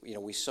safe. You know,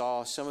 we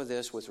saw some of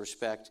this with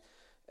respect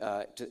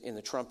in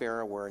the Trump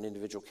era, where an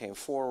individual came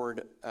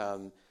forward,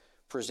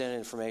 presented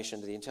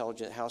information to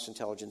the House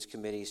Intelligence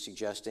Committee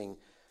suggesting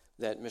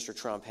that Mr.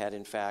 Trump had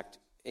in fact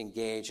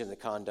engaged in the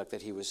conduct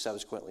that he was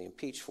subsequently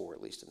impeached for,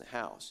 at least in the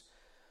House.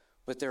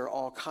 But there are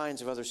all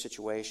kinds of other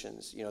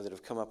situations, you know, that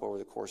have come up over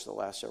the course of the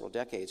last several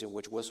decades in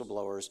which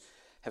whistleblowers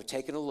have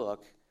taken a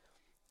look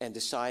and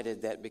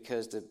decided that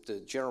because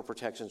the general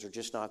protections are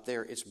just not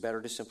there, it's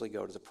better to simply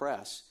go to the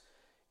press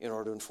in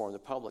order to inform the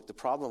public. The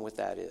problem with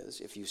that is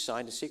if you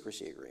signed a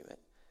secrecy agreement,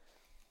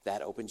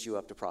 that opens you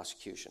up to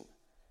prosecution.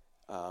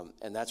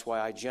 And that's why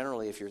I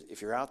generally,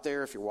 if you're out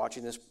there, if you're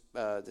watching this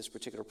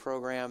particular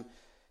program,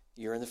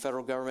 you're in the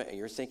federal government and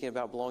you're thinking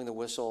about blowing the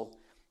whistle,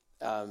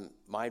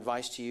 my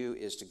advice to you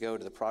is to go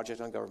to the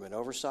Project on Government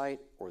Oversight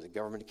or the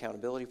Government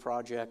Accountability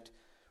Project,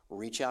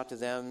 reach out to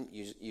them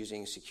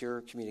using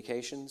secure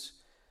communications,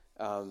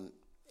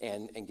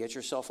 and get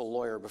yourself a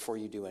lawyer before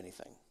you do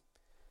anything.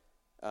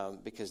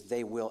 Because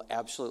they will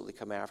absolutely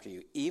come after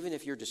you, even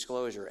if your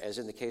disclosure, as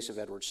in the case of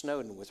Edward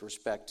Snowden with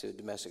respect to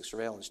domestic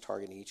surveillance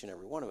targeting each and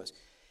every one of us,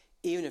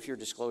 even if your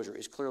disclosure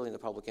is clearly in the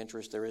public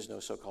interest, there is no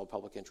so-called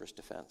public interest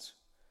defense.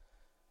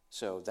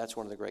 So that's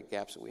one of the great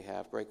gaps that we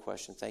have. Great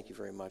question. Thank you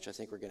very much. I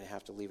think we're going to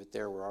have to leave it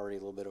there. We're already a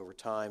little bit over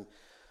time.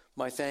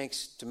 My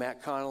thanks to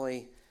Matt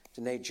Connolly,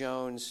 to Nate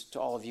Jones,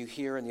 to all of you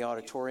here in the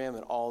auditorium,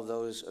 and all of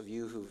those of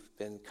you who've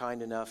been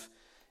kind enough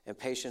and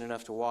patient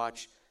enough to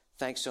watch.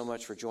 Thanks so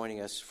much for joining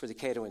us. For the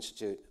Cato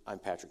Institute, I'm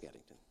Patrick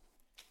Eddington.